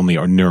only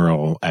our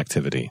neural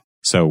activity.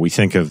 So we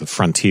think of the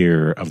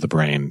frontier of the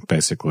brain,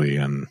 basically.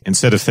 And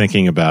instead of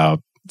thinking about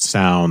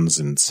sounds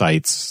and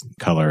sights,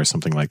 color, or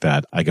something like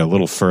that, I go a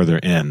little further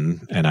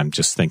in and I'm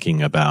just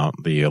thinking about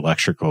the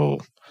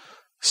electrical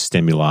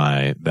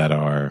stimuli that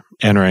are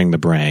entering the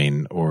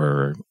brain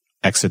or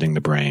exiting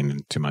the brain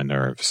to my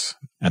nerves.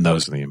 And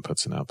those are the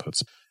inputs and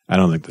outputs. I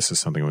don't think this is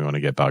something we want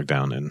to get bogged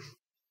down in.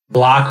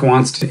 Block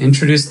wants to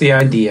introduce the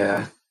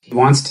idea. He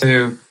wants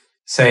to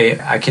say,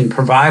 I can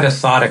provide a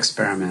thought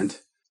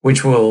experiment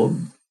which will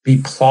be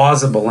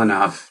plausible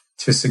enough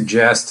to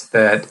suggest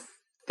that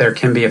there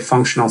can be a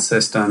functional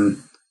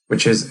system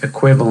which is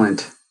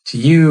equivalent to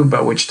you,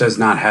 but which does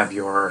not have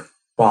your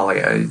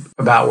qualia,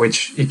 about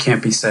which it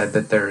can't be said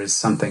that there is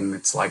something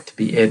that's like to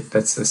be it,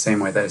 that's the same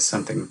way that is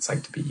something that's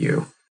like to be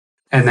you.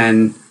 And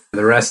then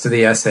the rest of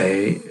the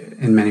essay,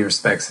 in many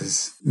respects,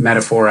 is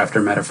metaphor after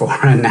metaphor,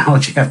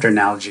 analogy after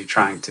analogy,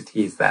 trying to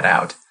tease that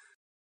out.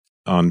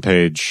 On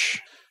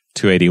page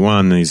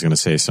 281, he's going to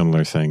say a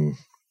similar thing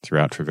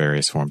throughout for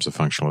various forms of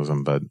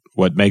functionalism, but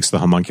what makes the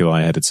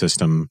homunculi-headed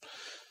system,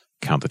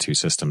 count the two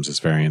systems as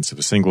variants of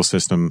a single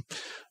system,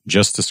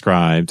 just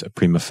described a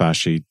prima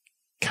facie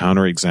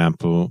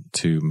counterexample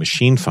to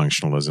machine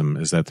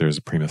functionalism is that there's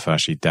a prima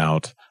facie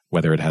doubt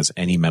whether it has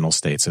any mental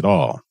states at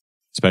all,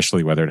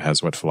 especially whether it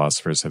has what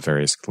philosophers have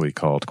variously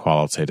called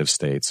qualitative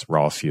states,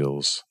 raw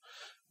fuels,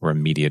 or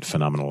immediate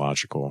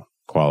phenomenological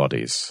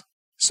qualities.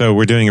 So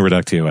we're doing a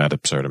reductio ad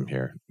absurdum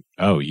here.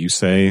 Oh, you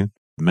say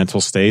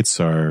mental states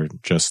are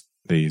just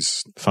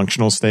these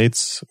functional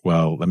states?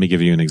 Well, let me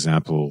give you an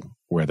example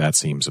where that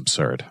seems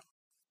absurd.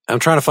 I'm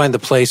trying to find the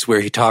place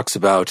where he talks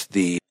about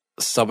the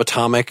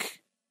subatomic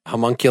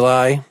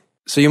homunculi.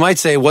 So you might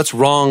say, what's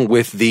wrong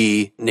with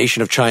the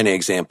nation of China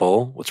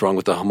example? What's wrong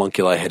with the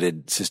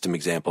homunculi-headed system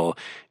example?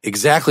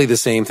 Exactly the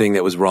same thing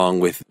that was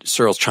wrong with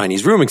Searle's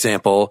Chinese room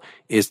example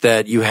is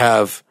that you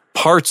have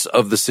parts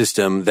of the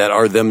system that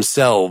are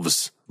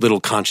themselves little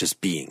conscious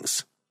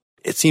beings.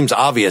 It seems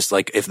obvious,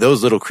 like if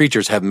those little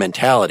creatures have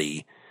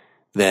mentality,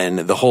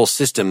 then the whole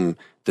system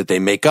that they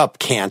make up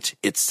can't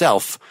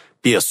itself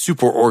be a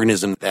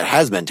superorganism that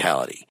has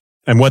mentality.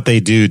 And what they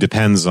do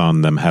depends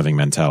on them having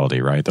mentality,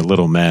 right? The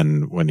little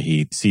men, when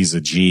he sees a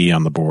G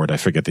on the board, I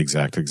forget the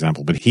exact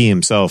example, but he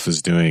himself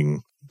is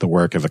doing the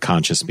work of a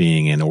conscious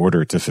being in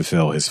order to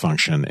fulfill his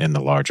function in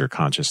the larger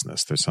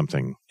consciousness. There's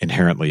something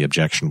inherently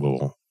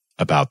objectionable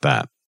about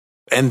that.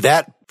 And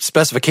that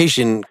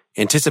specification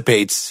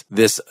anticipates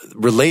this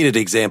related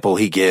example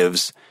he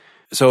gives.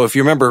 So if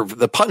you remember,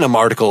 the Putnam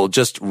article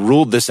just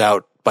ruled this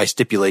out by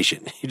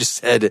stipulation. He just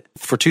said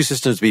for two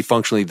systems to be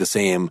functionally the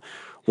same,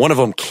 one of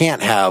them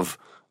can't have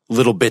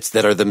little bits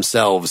that are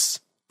themselves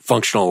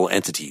functional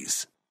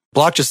entities.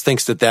 Bloch just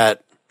thinks that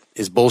that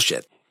is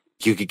bullshit.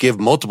 You could give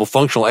multiple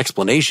functional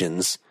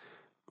explanations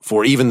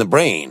for even the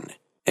brain.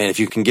 And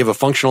if you can give a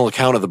functional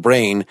account of the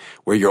brain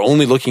where you're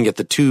only looking at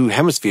the two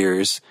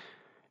hemispheres,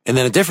 and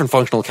then a different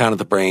functional account of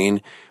the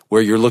brain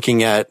where you're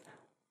looking at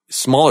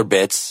smaller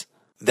bits,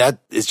 that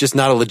is just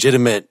not a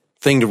legitimate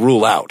thing to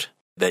rule out,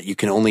 that you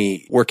can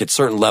only work at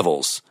certain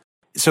levels.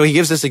 So he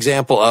gives this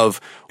example of,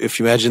 if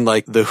you imagine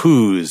like the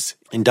Who's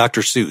in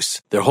Dr.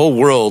 Seuss, their whole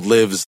world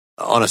lives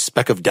on a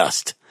speck of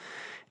dust.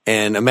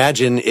 And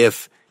imagine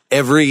if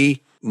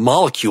every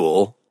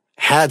molecule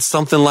had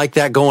something like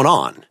that going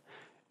on.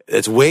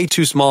 It's way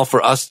too small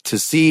for us to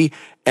see.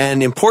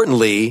 And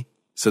importantly,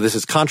 so this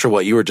is contra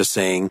what you were just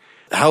saying,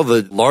 how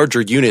the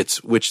larger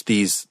units which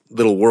these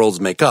little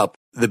worlds make up,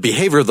 the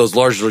behavior of those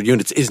larger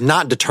units is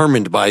not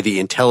determined by the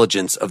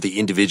intelligence of the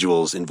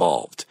individuals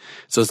involved.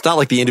 So it's not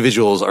like the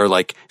individuals are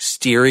like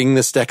steering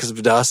the stacks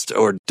of dust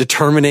or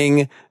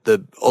determining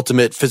the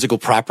ultimate physical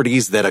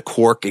properties that a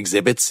quark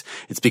exhibits.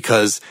 It's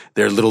because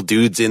they're little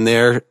dudes in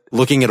there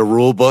looking at a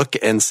rule book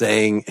and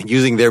saying,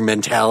 using their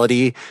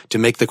mentality to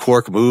make the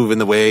quark move in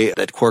the way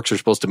that quarks are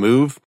supposed to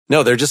move.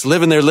 No, they're just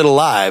living their little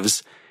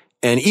lives.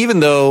 And even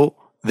though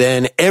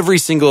then every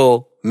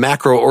single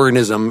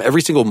macroorganism,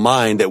 every single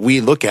mind that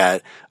we look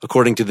at,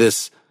 according to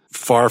this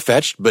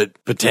far-fetched but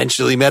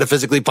potentially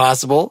metaphysically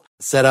possible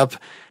setup,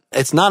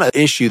 it's not an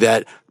issue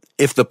that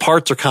if the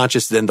parts are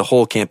conscious, then the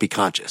whole can't be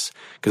conscious.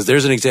 Because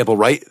there's an example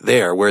right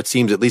there where it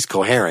seems at least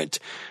coherent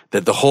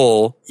that the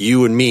whole,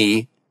 you and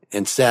me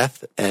and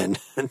Seth and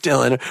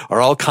Dylan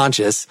are all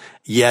conscious,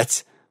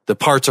 yet the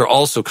parts are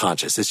also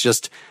conscious. It's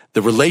just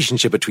the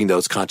relationship between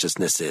those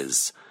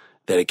consciousnesses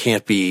that it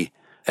can't be,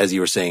 as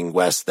you were saying,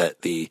 Wes,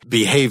 that the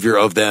behavior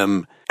of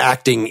them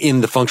acting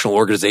in the functional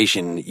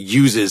organization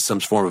uses some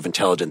form of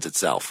intelligence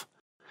itself.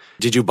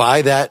 Did you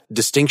buy that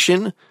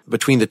distinction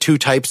between the two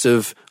types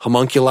of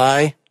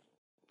homunculi?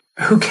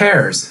 Who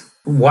cares?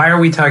 Why are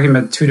we talking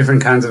about two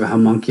different kinds of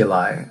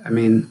homunculi? I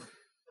mean,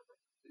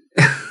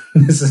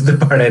 this is the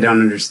part I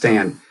don't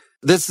understand.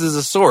 This is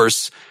a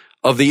source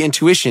of the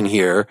intuition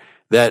here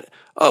that,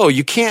 oh,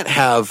 you can't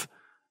have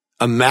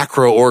a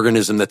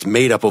macroorganism that's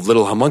made up of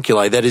little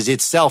homunculi that is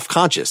itself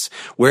conscious.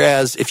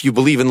 Whereas if you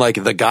believe in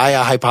like the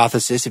Gaia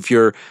hypothesis, if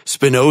you're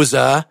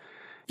Spinoza,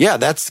 yeah,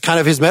 that's kind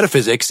of his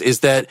metaphysics, is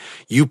that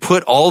you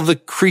put all the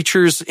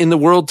creatures in the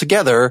world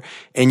together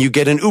and you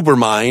get an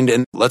ubermind,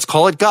 and let's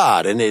call it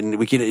God, and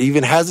we can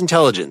even has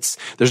intelligence.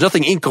 There's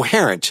nothing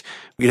incoherent.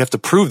 We'd have to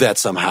prove that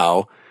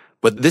somehow.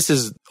 But this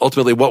is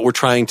ultimately what we're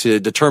trying to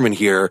determine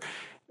here,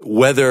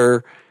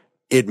 whether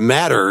it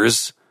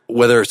matters,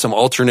 whether some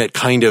alternate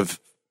kind of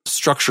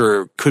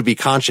structure could be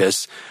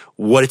conscious,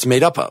 what it's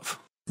made up of.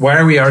 Why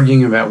are we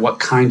arguing about what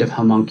kind of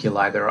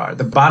homunculi there are?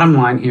 The bottom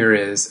line here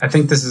is, I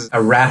think this is a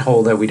rat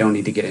hole that we don't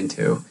need to get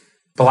into.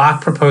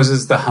 Bloch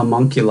proposes the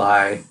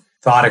homunculi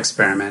thought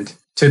experiment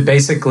to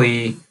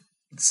basically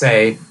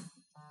say,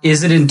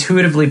 is it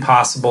intuitively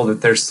possible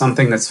that there's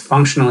something that's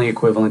functionally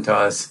equivalent to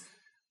us,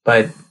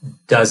 but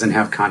doesn't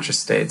have conscious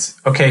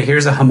states? Okay,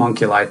 here's a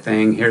homunculi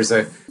thing. Here's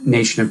a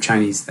nation of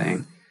Chinese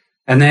thing.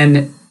 And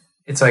then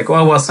it's like,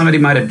 well, somebody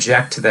might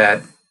object to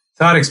that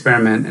thought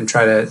experiment and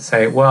try to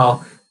say,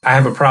 well, I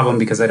have a problem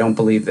because I don't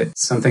believe that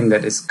something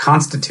that is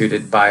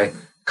constituted by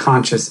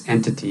conscious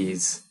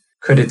entities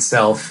could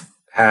itself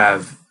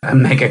have a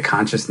mega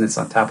consciousness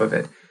on top of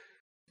it.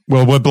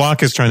 Well, what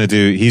Bloch is trying to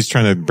do, he's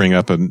trying to bring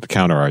up a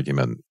counter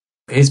argument.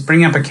 He's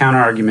bringing up a counter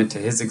argument to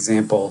his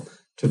example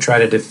to try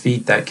to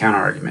defeat that counter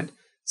argument.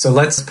 So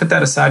let's put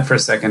that aside for a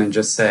second and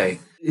just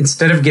say,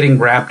 instead of getting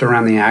wrapped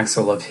around the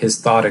axle of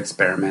his thought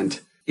experiment,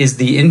 is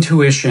the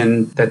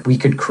intuition that we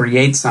could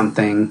create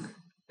something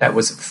that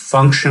was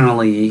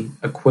functionally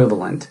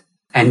equivalent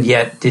and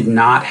yet did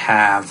not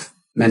have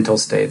mental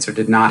states or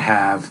did not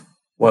have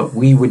what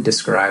we would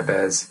describe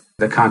as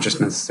the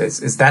consciousness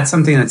states. Is that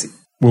something that's...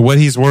 Well, what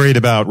he's worried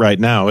about right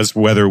now is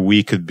whether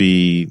we could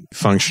be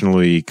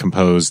functionally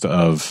composed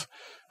of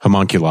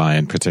homunculi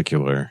in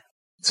particular.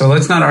 So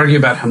let's not argue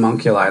about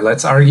homunculi.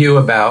 Let's argue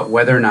about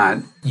whether or not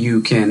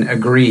you can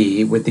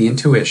agree with the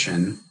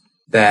intuition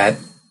that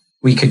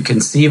we could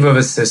conceive of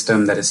a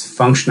system that is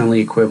functionally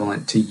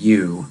equivalent to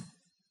you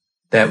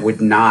that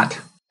would not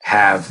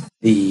have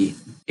the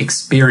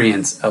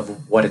experience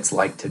of what it's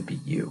like to be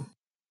you.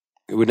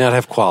 It would not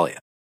have qualia.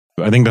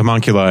 I think the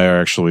homunculi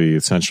are actually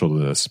essential to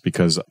this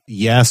because,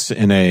 yes,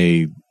 in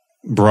a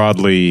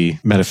broadly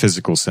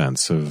metaphysical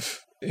sense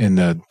in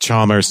the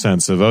Chalmers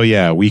sense of, oh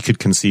yeah, we could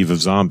conceive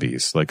of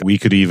zombies. Like we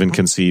could even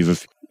conceive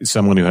of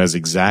someone who has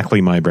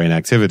exactly my brain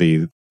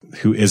activity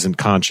who isn't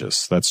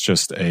conscious. That's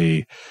just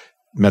a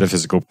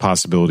metaphysical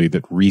possibility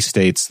that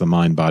restates the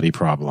mind-body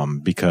problem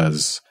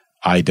because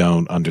I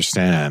don't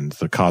understand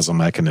the causal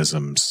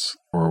mechanisms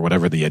or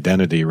whatever the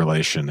identity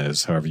relation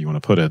is, however you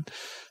want to put it,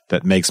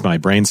 that makes my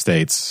brain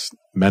states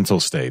mental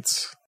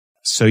states.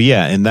 So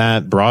yeah, in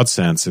that broad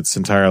sense, it's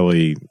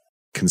entirely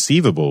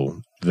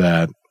conceivable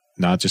that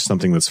not just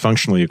something that's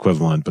functionally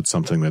equivalent, but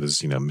something that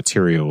is,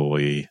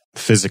 materially,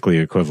 physically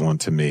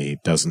equivalent to me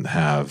doesn't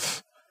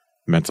have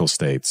mental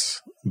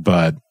states.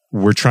 But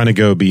we're trying to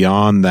go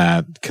beyond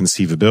that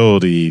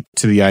conceivability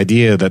to the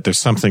idea that there's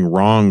something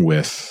wrong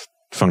with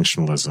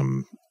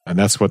functionalism. And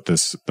that's what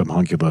the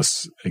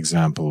homunculus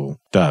example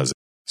does.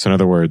 So in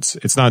other words,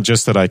 it's not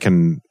just that I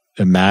can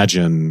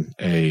imagine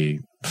a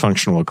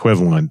functional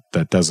equivalent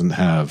that doesn't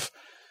have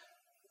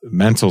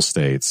mental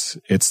states.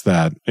 It's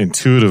that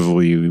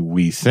intuitively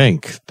we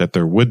think that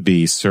there would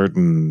be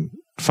certain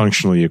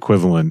functionally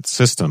equivalent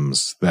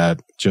systems that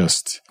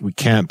just, we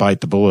can't bite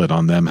the bullet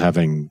on them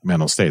having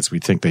mental states. We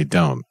think they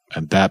don't.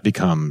 And that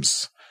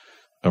becomes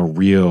a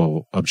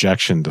real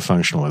objection to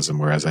functionalism,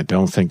 whereas I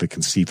don't think the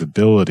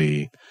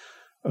conceivability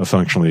of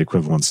functionally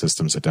equivalent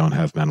systems that don't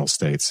have mental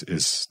states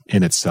is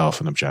in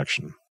itself an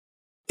objection.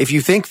 If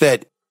you think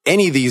that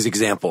any of these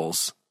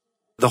examples,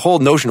 the whole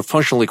notion of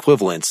functional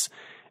equivalence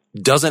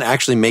doesn't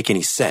actually make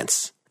any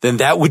sense, then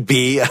that would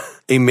be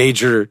a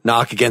major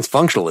knock against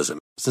functionalism.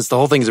 Since the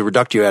whole thing is a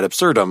reductio ad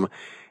absurdum,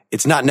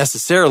 it's not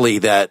necessarily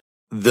that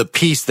the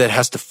piece that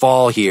has to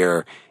fall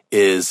here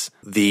is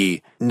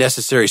the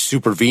necessary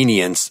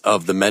supervenience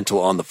of the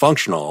mental on the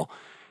functional.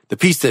 The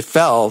piece that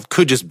fell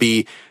could just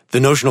be the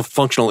notion of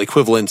functional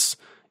equivalence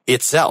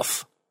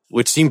itself,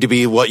 which seemed to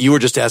be what you were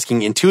just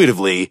asking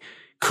intuitively.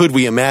 Could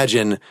we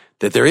imagine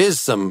that there is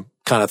some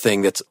kind of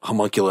thing that's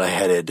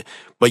homunculi-headed,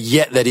 but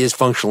yet that is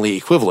functionally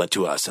equivalent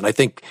to us? And I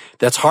think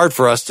that's hard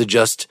for us to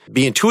just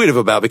be intuitive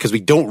about because we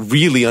don't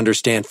really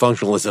understand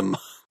functionalism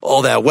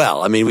all that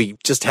well. I mean, we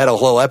just had a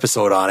whole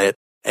episode on it,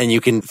 and you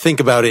can think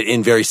about it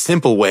in very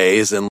simple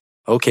ways and,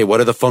 okay, what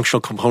are the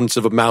functional components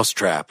of a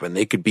mousetrap? And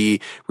they could be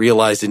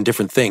realized in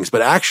different things.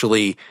 But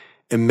actually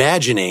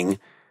imagining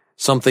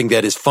something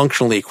that is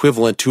functionally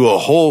equivalent to a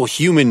whole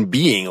human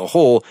being,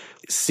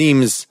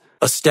 seems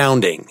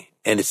astounding.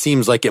 And it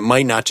seems like it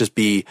might not just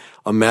be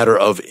a matter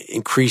of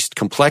increased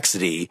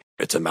complexity.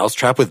 It's a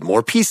mousetrap with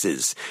more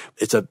pieces.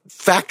 It's a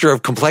factor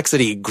of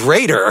complexity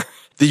greater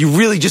that you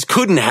really just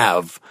couldn't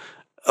have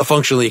a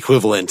functionally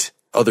equivalent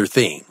other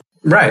thing.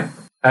 Right.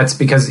 That's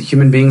because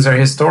human beings are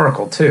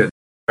historical too.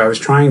 I was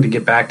trying to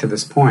get back to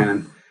this point,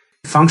 and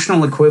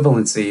functional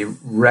equivalency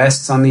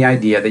rests on the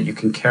idea that you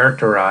can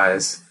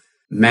characterize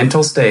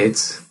mental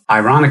states,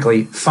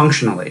 ironically,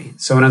 functionally.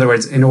 So in other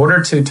words, in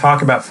order to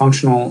talk about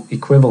functional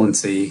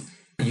equivalency,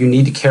 you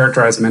need to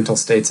characterize mental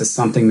states as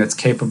something that's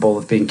capable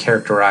of being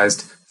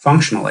characterized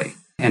functionally.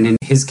 And in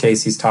his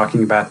case, he's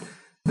talking about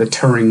the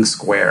Turing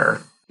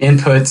square.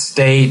 Input,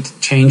 state,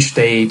 change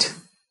state,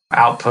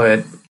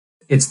 output.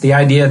 It's the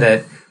idea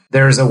that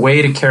there's a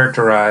way to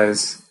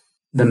characterize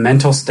the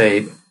mental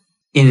state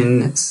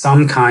in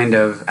some kind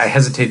of, I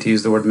hesitate to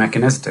use the word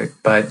mechanistic,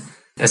 but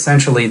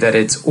essentially that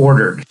it's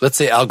ordered. Let's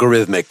say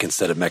algorithmic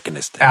instead of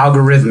mechanistic.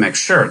 Algorithmic,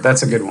 sure,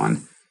 that's a good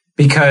one.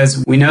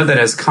 Because we know that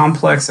as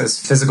complex as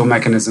physical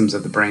mechanisms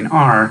of the brain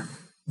are,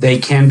 they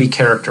can be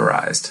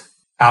characterized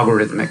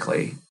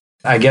algorithmically.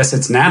 I guess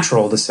it's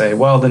natural to say,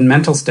 well, then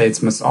mental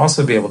states must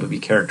also be able to be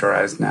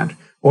characterized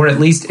or at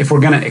least if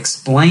we're going to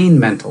explain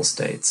mental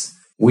states,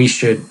 we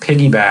should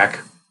piggyback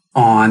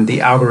on the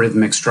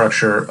algorithmic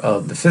structure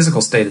of the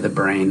physical state of the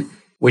brain,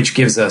 which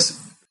gives us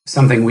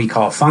something we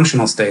call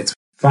functional states.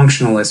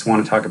 Functionalists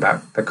want to talk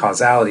about the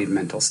causality of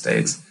mental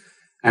states.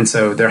 And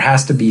so there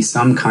has to be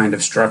some kind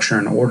of structure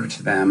and order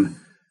to them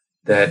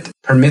that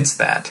permits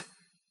that.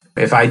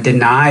 If I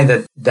deny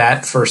that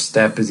that first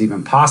step is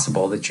even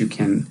possible, that you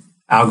can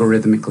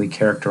algorithmically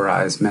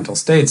characterize mental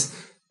states,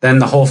 then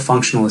the whole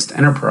functionalist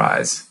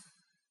enterprise,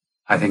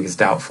 I think, is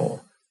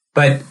doubtful.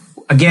 But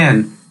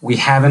again, we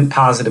haven't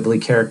positively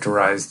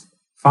characterized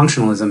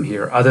functionalism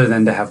here other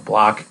than to have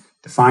Bloch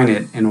define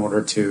it in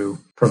order to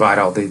provide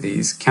all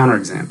these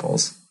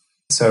counterexamples.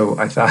 So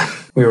I thought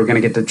we were going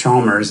to get to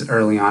Chalmers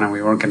early on and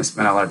we weren't going to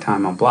spend all our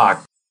time on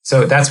Bloch.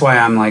 So that's why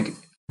I'm like,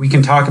 we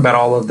can talk about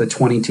all of the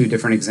 22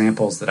 different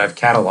examples that I've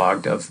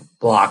cataloged of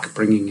Bloch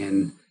bringing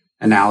in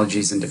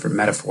analogies and different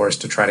metaphors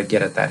to try to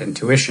get at that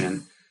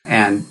intuition.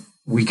 And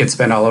we could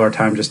spend all of our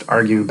time just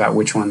arguing about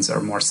which ones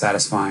are more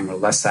satisfying or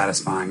less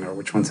satisfying, or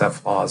which ones have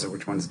flaws or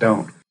which ones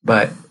don't.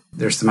 But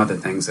there's some other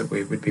things that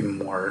would be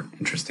more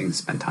interesting to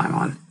spend time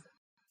on.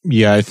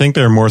 Yeah, I think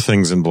there are more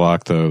things in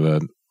Block, though,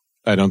 that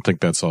I don't think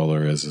that's all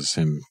there is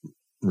him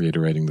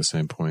reiterating the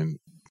same point.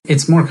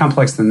 It's more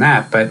complex than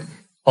that, but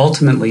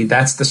ultimately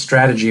that's the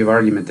strategy of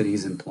argument that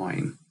he's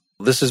employing.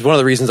 This is one of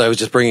the reasons I was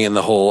just bringing in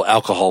the whole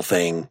alcohol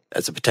thing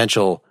as a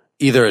potential,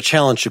 either a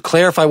challenge to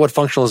clarify what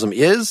functionalism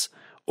is,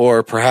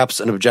 or perhaps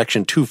an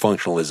objection to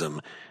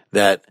functionalism.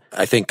 That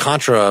I think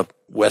contra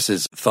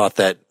Wes's thought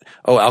that,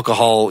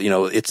 alcohol,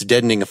 its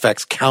deadening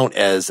effects count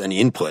as an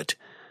input.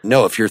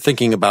 No, if you're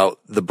thinking about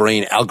the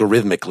brain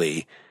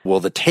algorithmically, well,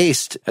 the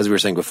taste, as we were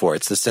saying before,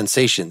 it's the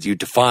sensations. You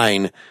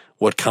define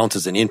what counts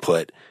as an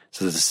input.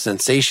 So the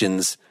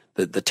sensations,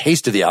 the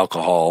taste of the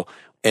alcohol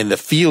and the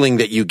feeling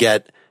that you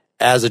get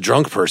as a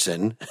drunk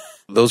person,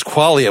 those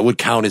qualia would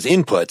count as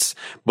inputs.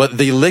 But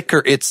the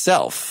liquor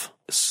itself,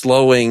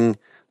 slowing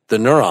the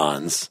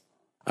neurons,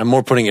 I'm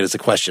more putting it as a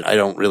question. I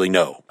don't really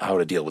know how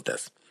to deal with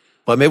this.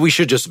 But maybe we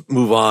should just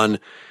move on.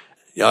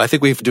 I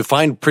think we've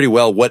defined pretty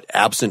well what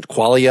absent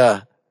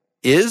qualia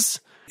is.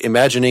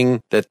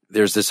 Imagining that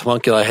there's this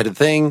homunculi-headed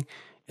thing.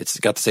 It's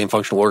got the same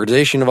functional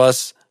organization of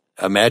us.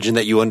 Imagine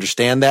that you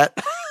understand that.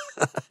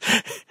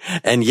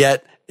 And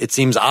yet it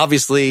seems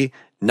obviously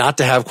not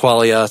to have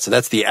qualia. So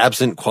that's the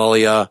absent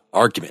qualia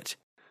argument.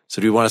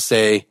 So do we want to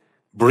say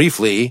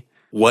briefly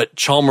what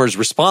Chalmers'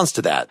 responds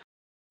to that?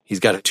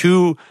 He's got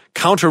two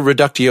counter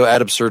reductio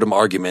ad absurdum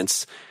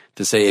arguments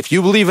to say, if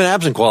you believe in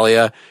absent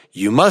qualia,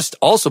 you must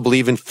also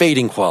believe in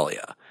fading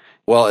qualia.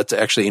 Well, it's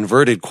actually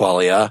inverted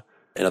qualia.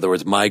 In other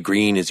words, my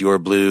green is your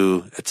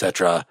blue,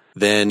 etc.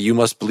 Then you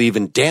must believe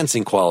in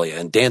dancing qualia,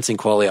 and dancing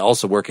qualia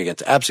also work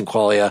against absent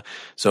qualia.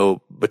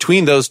 So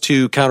between those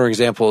two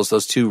counterexamples,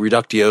 those two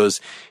reductios,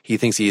 he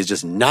thinks he has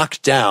just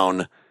knocked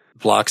down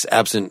Bloch's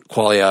absent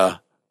qualia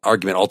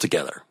argument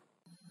altogether.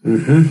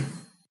 Mm-hmm.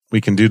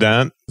 We can do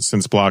that.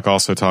 Since Bloch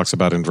also talks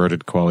about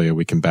inverted qualia,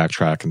 we can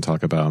backtrack and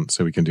talk about,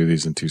 so we can do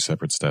these in two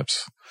separate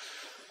steps.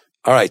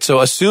 All right.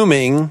 So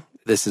assuming,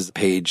 this is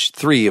page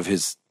 3 of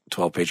his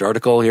 12-page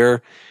article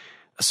here,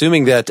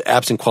 assuming that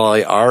absent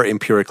qualia are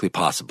empirically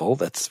possible,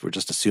 we're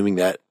just assuming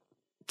that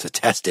to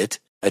test it,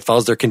 it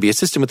follows there can be a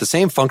system with the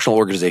same functional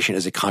organization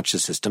as a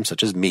conscious system,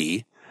 such as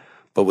me,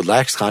 but with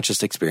lacks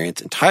conscious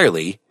experience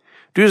entirely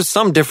due to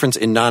some difference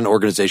in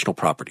non-organizational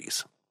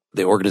properties.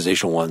 The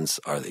organizational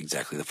ones are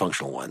exactly the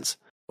functional ones.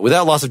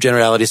 Without loss of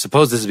generality,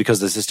 suppose this is because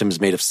the system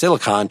is made of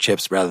silicon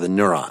chips rather than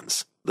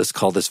neurons. Let's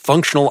call this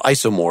functional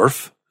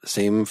isomorph, the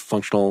same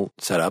functional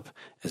setup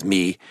as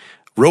me.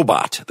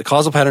 Robot. The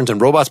causal patterns in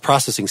robot's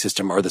processing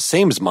system are the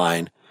same as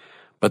mine,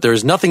 but there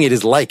is nothing it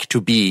is like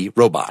to be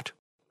robot.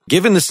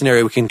 Given this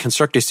scenario, we can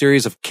construct a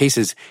series of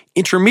cases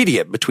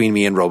intermediate between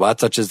me and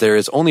robot, such as there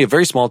is only a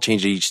very small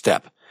change at each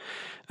step,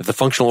 that the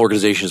functional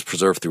organization is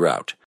preserved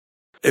throughout.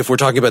 If we're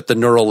talking about the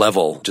neural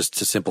level, just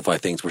to simplify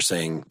things, we're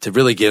saying to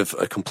really give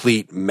a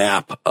complete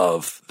map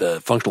of the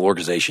functional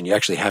organization, you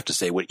actually have to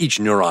say what each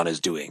neuron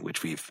is doing,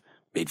 which we've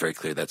made very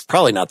clear that's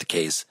probably not the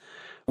case.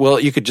 Well,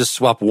 you could just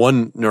swap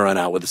one neuron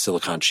out with a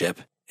silicon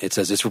chip. It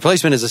says its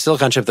replacement is a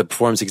silicon chip that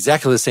performs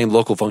exactly the same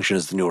local function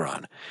as the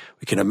neuron.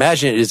 We can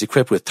imagine it is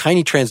equipped with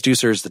tiny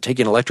transducers that take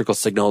in electrical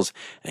signals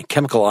and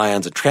chemical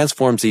ions and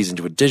transforms these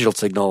into a digital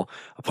signal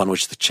upon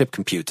which the chip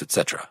computes,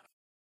 etc.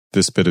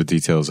 This bit of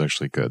detail is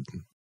actually good.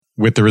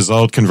 With the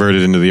result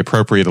converted into the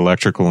appropriate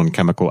electrical and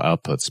chemical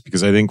outputs,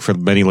 because I think for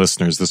many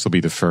listeners, this will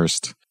be the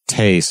first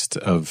taste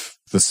of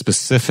the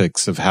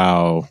specifics of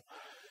how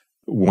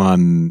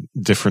one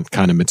different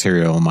kind of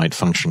material might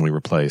functionally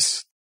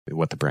replace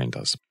what the brain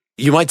does.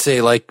 You might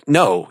say,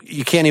 no,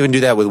 you can't even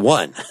do that with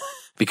one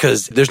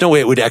because there's no way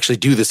it would actually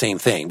do the same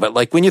thing.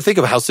 But when you think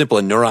of how simple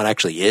a neuron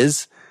actually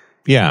is.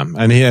 Yeah.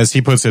 And as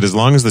he puts it, as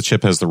long as the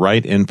chip has the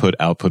right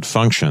input-output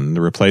function,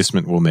 the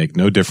replacement will make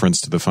no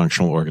difference to the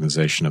functional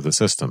organization of the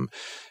system.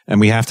 And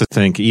we have to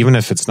think, even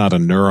if it's not a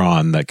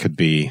neuron that could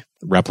be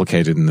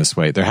replicated in this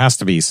way, there has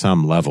to be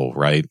some level,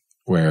 right,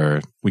 where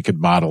we could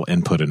model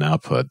input and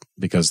output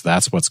because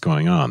that's what's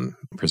going on,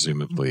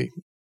 presumably.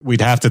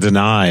 We'd have to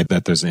deny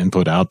that there's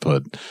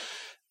input-output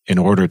in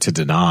order to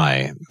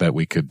deny that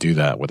we could do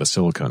that with a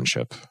silicon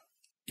chip.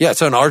 Yeah,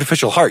 so an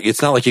artificial heart,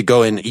 it's not like you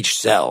go in each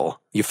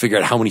cell, you figure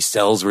out how many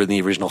cells were in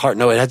the original heart.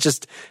 No, it has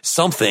just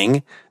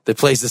something that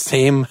plays the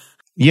same.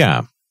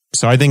 Yeah,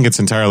 so I think it's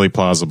entirely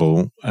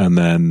plausible. And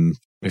then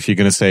if you're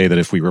going to say that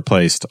if we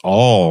replaced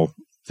all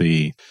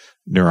the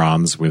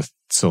neurons with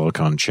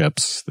silicon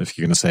chips, if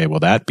you're going to say, well,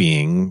 that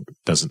being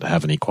doesn't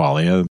have any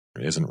qualia,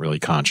 isn't really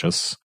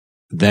conscious,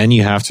 then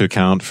you have to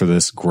account for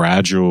this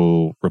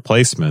gradual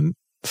replacement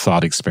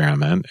thought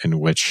experiment in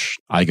which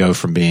I go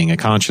from being a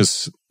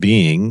conscious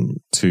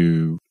being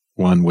to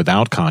one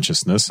without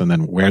consciousness. And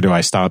then where do I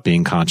stop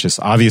being conscious?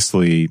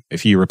 Obviously,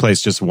 if you replace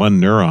just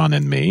one neuron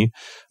in me,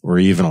 or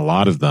even a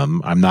lot of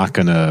them, I'm not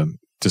going to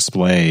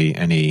display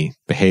any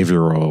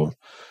behavioral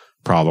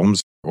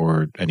problems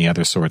or any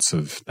other sorts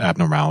of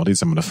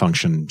abnormalities. I'm going to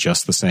function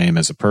just the same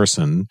as a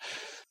person.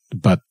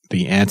 But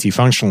the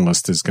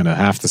anti-functionalist is going to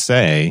have to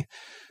say,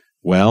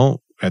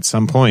 well, at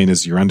some point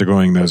as you're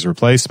undergoing those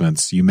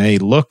replacements, you may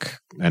look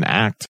and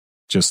act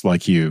just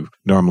like you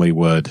normally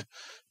would,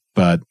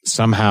 but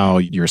somehow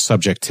your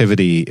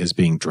subjectivity is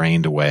being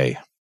drained away.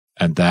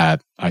 And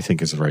that, I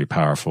think, is a very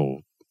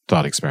powerful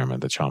thought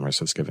experiment that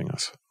Chalmers is giving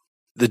us.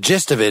 The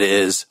gist of it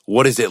is,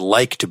 what is it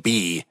like to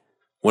be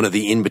one of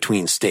the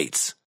in-between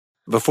states?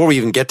 Before we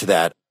even get to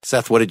that,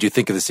 Seth, what did you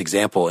think of this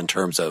example in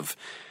terms of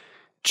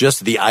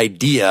just the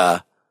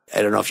idea?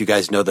 I don't know if you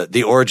guys know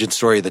the origin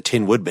story of the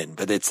Tin Woodman,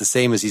 but it's the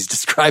same as he's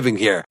describing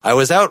here. I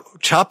was out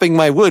chopping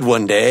my wood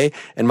one day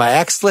and my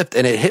axe slipped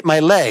and it hit my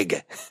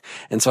leg.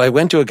 And so I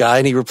went to a guy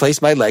and he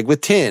replaced my leg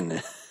with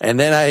tin. And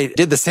then I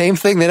did the same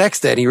thing the next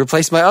day and he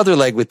replaced my other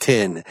leg with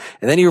tin.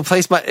 And then he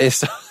replaced my,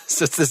 so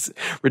it's this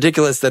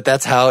ridiculous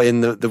that's how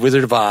in the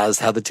Wizard of Oz,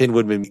 how the Tin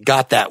Woodman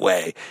got that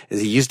way, is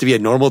he used to be a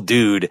normal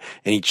dude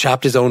and he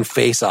chopped his own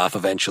face off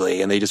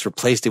eventually and they just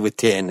replaced it with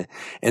tin.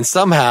 And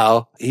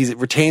somehow he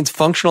retains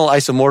functional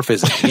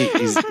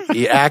isomorphism.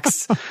 He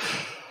acts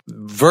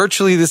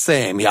virtually the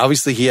same. He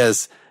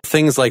has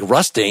things like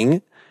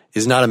rusting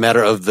is not a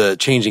matter of the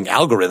changing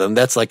algorithm.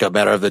 That's like a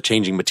matter of the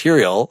changing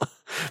material.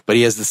 But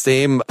he has the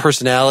same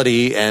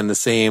personality and the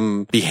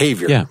same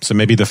behavior. Yeah. So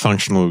maybe the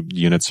functional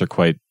units are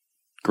quite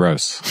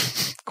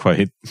gross,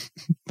 quite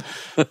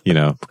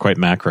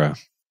macro.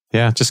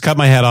 Yeah. Just cut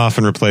my head off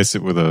and replace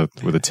it with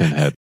a tin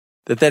head.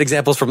 That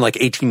example is from like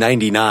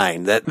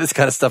 1899. That this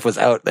kind of stuff was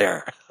out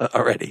there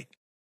already.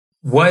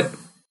 What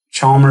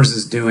Chalmers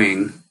is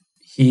doing,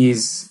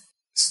 he's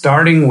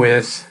starting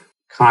with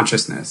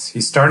consciousness.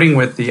 He's starting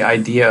with the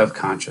idea of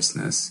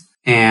consciousness,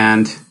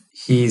 and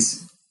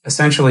he's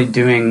essentially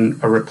doing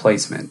a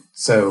replacement.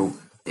 So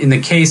in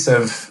the case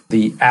of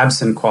the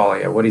absent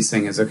qualia, what he's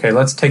saying is, okay,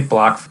 let's take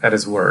Bloch at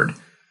his word.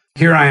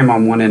 Here I am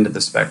on one end of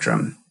the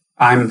spectrum.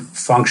 I'm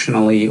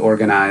functionally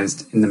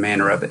organized in the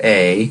manner of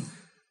A,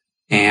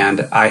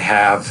 and I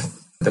have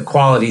the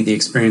quality, the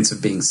experience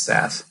of being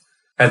Seth.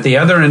 At the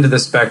other end of the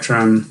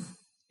spectrum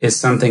is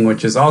something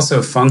which is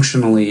also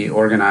functionally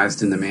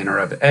organized in the manner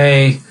of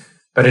A,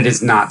 but it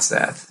is not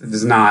Seth. It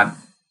does not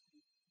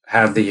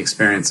have the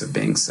experience of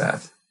being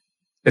Seth.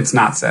 It's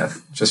not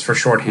Seth. Just for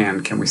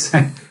shorthand, can we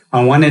say?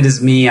 On one end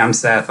is me, I'm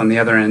Seth. On the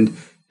other end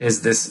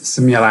is this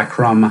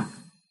simulacrum,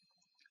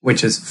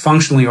 which is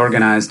functionally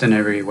organized in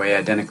every way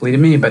identically to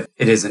me, but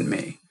it isn't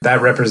me.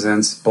 That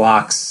represents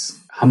Bloch's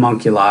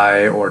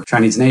homunculi or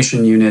Chinese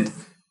nation unit,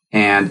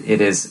 and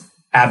it is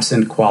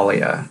absent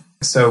qualia.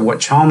 So what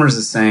Chalmers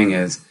is saying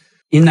is,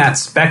 in that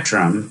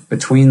spectrum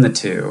between the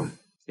two,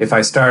 if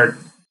I start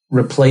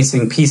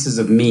replacing pieces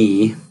of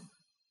me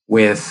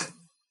with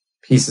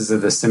pieces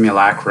of the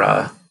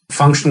simulacra,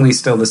 functionally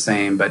still the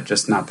same, but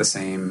just not the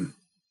same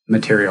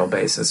material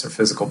basis or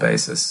physical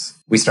basis.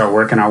 We start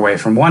working our way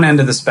from one end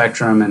of the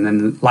spectrum, and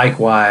then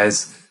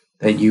likewise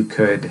that you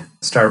could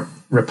start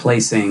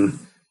replacing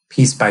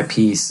piece by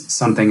piece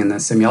something in the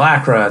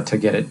simulacra to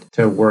get it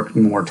to work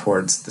more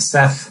towards the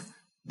Seth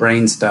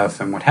brain stuff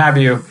and what have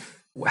you.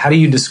 How do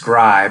you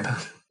describe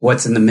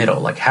what's in the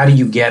middle? Like, how do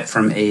you get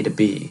from A to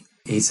B?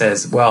 He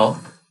says,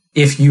 well,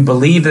 if you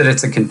believe that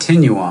it's a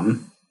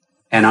continuum,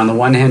 and on the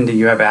one hand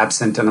you have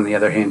absent and on the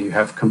other hand you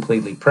have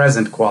completely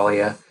present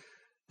qualia,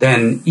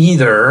 then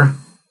either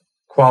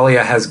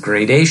qualia has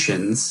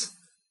gradations,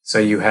 so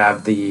you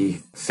have the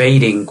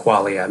fading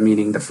qualia,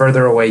 meaning the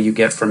further away you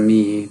get from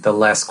me, the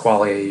less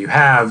qualia you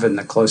have, and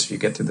the closer you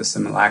get to the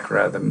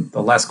simulacra,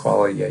 the less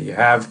qualia you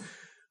have.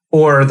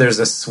 Or there's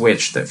a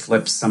switch that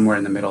flips somewhere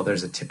in the middle,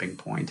 there's a tipping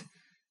point.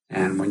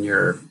 And when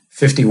you're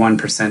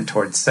 51%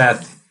 towards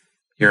Seth,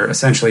 you're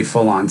essentially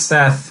full on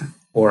Seth,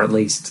 or at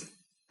least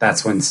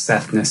that's when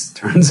Sethness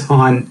turns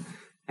on.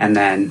 And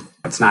then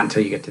it's not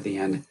until you get to the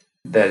end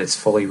that it's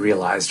fully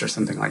realized or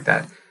something like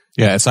that.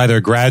 Yeah, it's either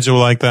gradual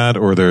like that,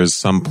 or there's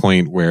some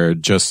point where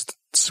just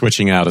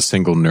switching out a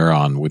single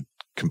neuron would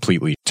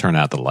completely turn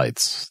out the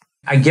lights.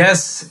 I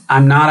guess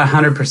I'm not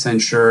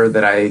 100% sure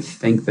that I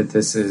think that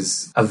this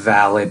is a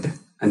valid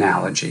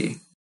analogy.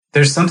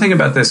 There's something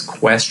about this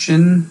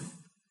question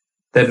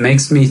that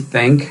makes me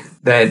think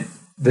that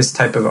this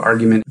type of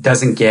argument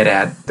doesn't get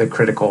at the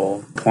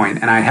critical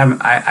point. And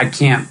I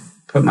can't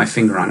put my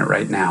finger on it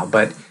right now,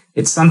 but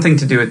it's something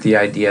to do with the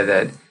idea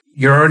that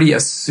you're already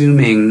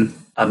assuming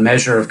a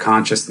measure of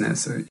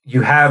consciousness.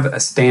 You have a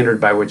standard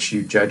by which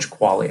you judge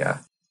qualia.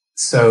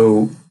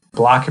 So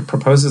Bloch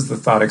proposes the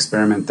thought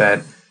experiment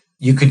that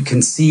you could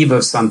conceive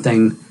of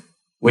something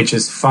which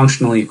is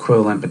functionally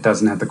equivalent but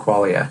doesn't have the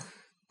qualia.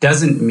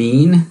 Doesn't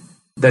mean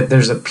that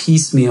there's a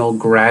piecemeal,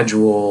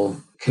 gradual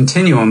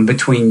continuum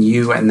between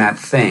you and that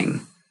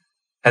thing,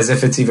 as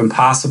if it's even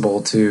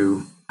possible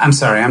to... I'm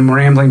sorry, I'm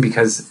rambling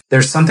because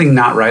there's something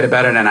not right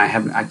about it and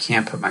I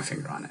can't put my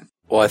finger on it.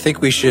 Well, I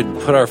think we should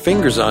put our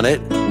fingers on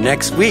it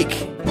next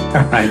week.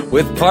 All right.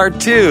 With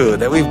part 2,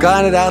 that we've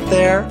got it out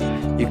there.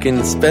 You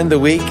can spend the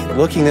week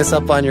looking this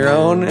up on your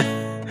own,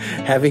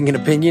 having an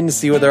opinion to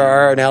see whether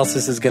our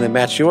analysis is going to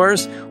match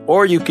yours,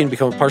 or you can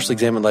become a partially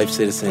examined life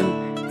citizen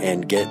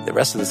and get the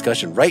rest of the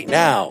discussion right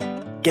now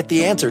Get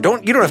the answer. You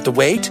don't have to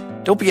wait.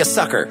 Don't be a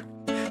sucker.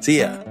 See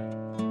ya.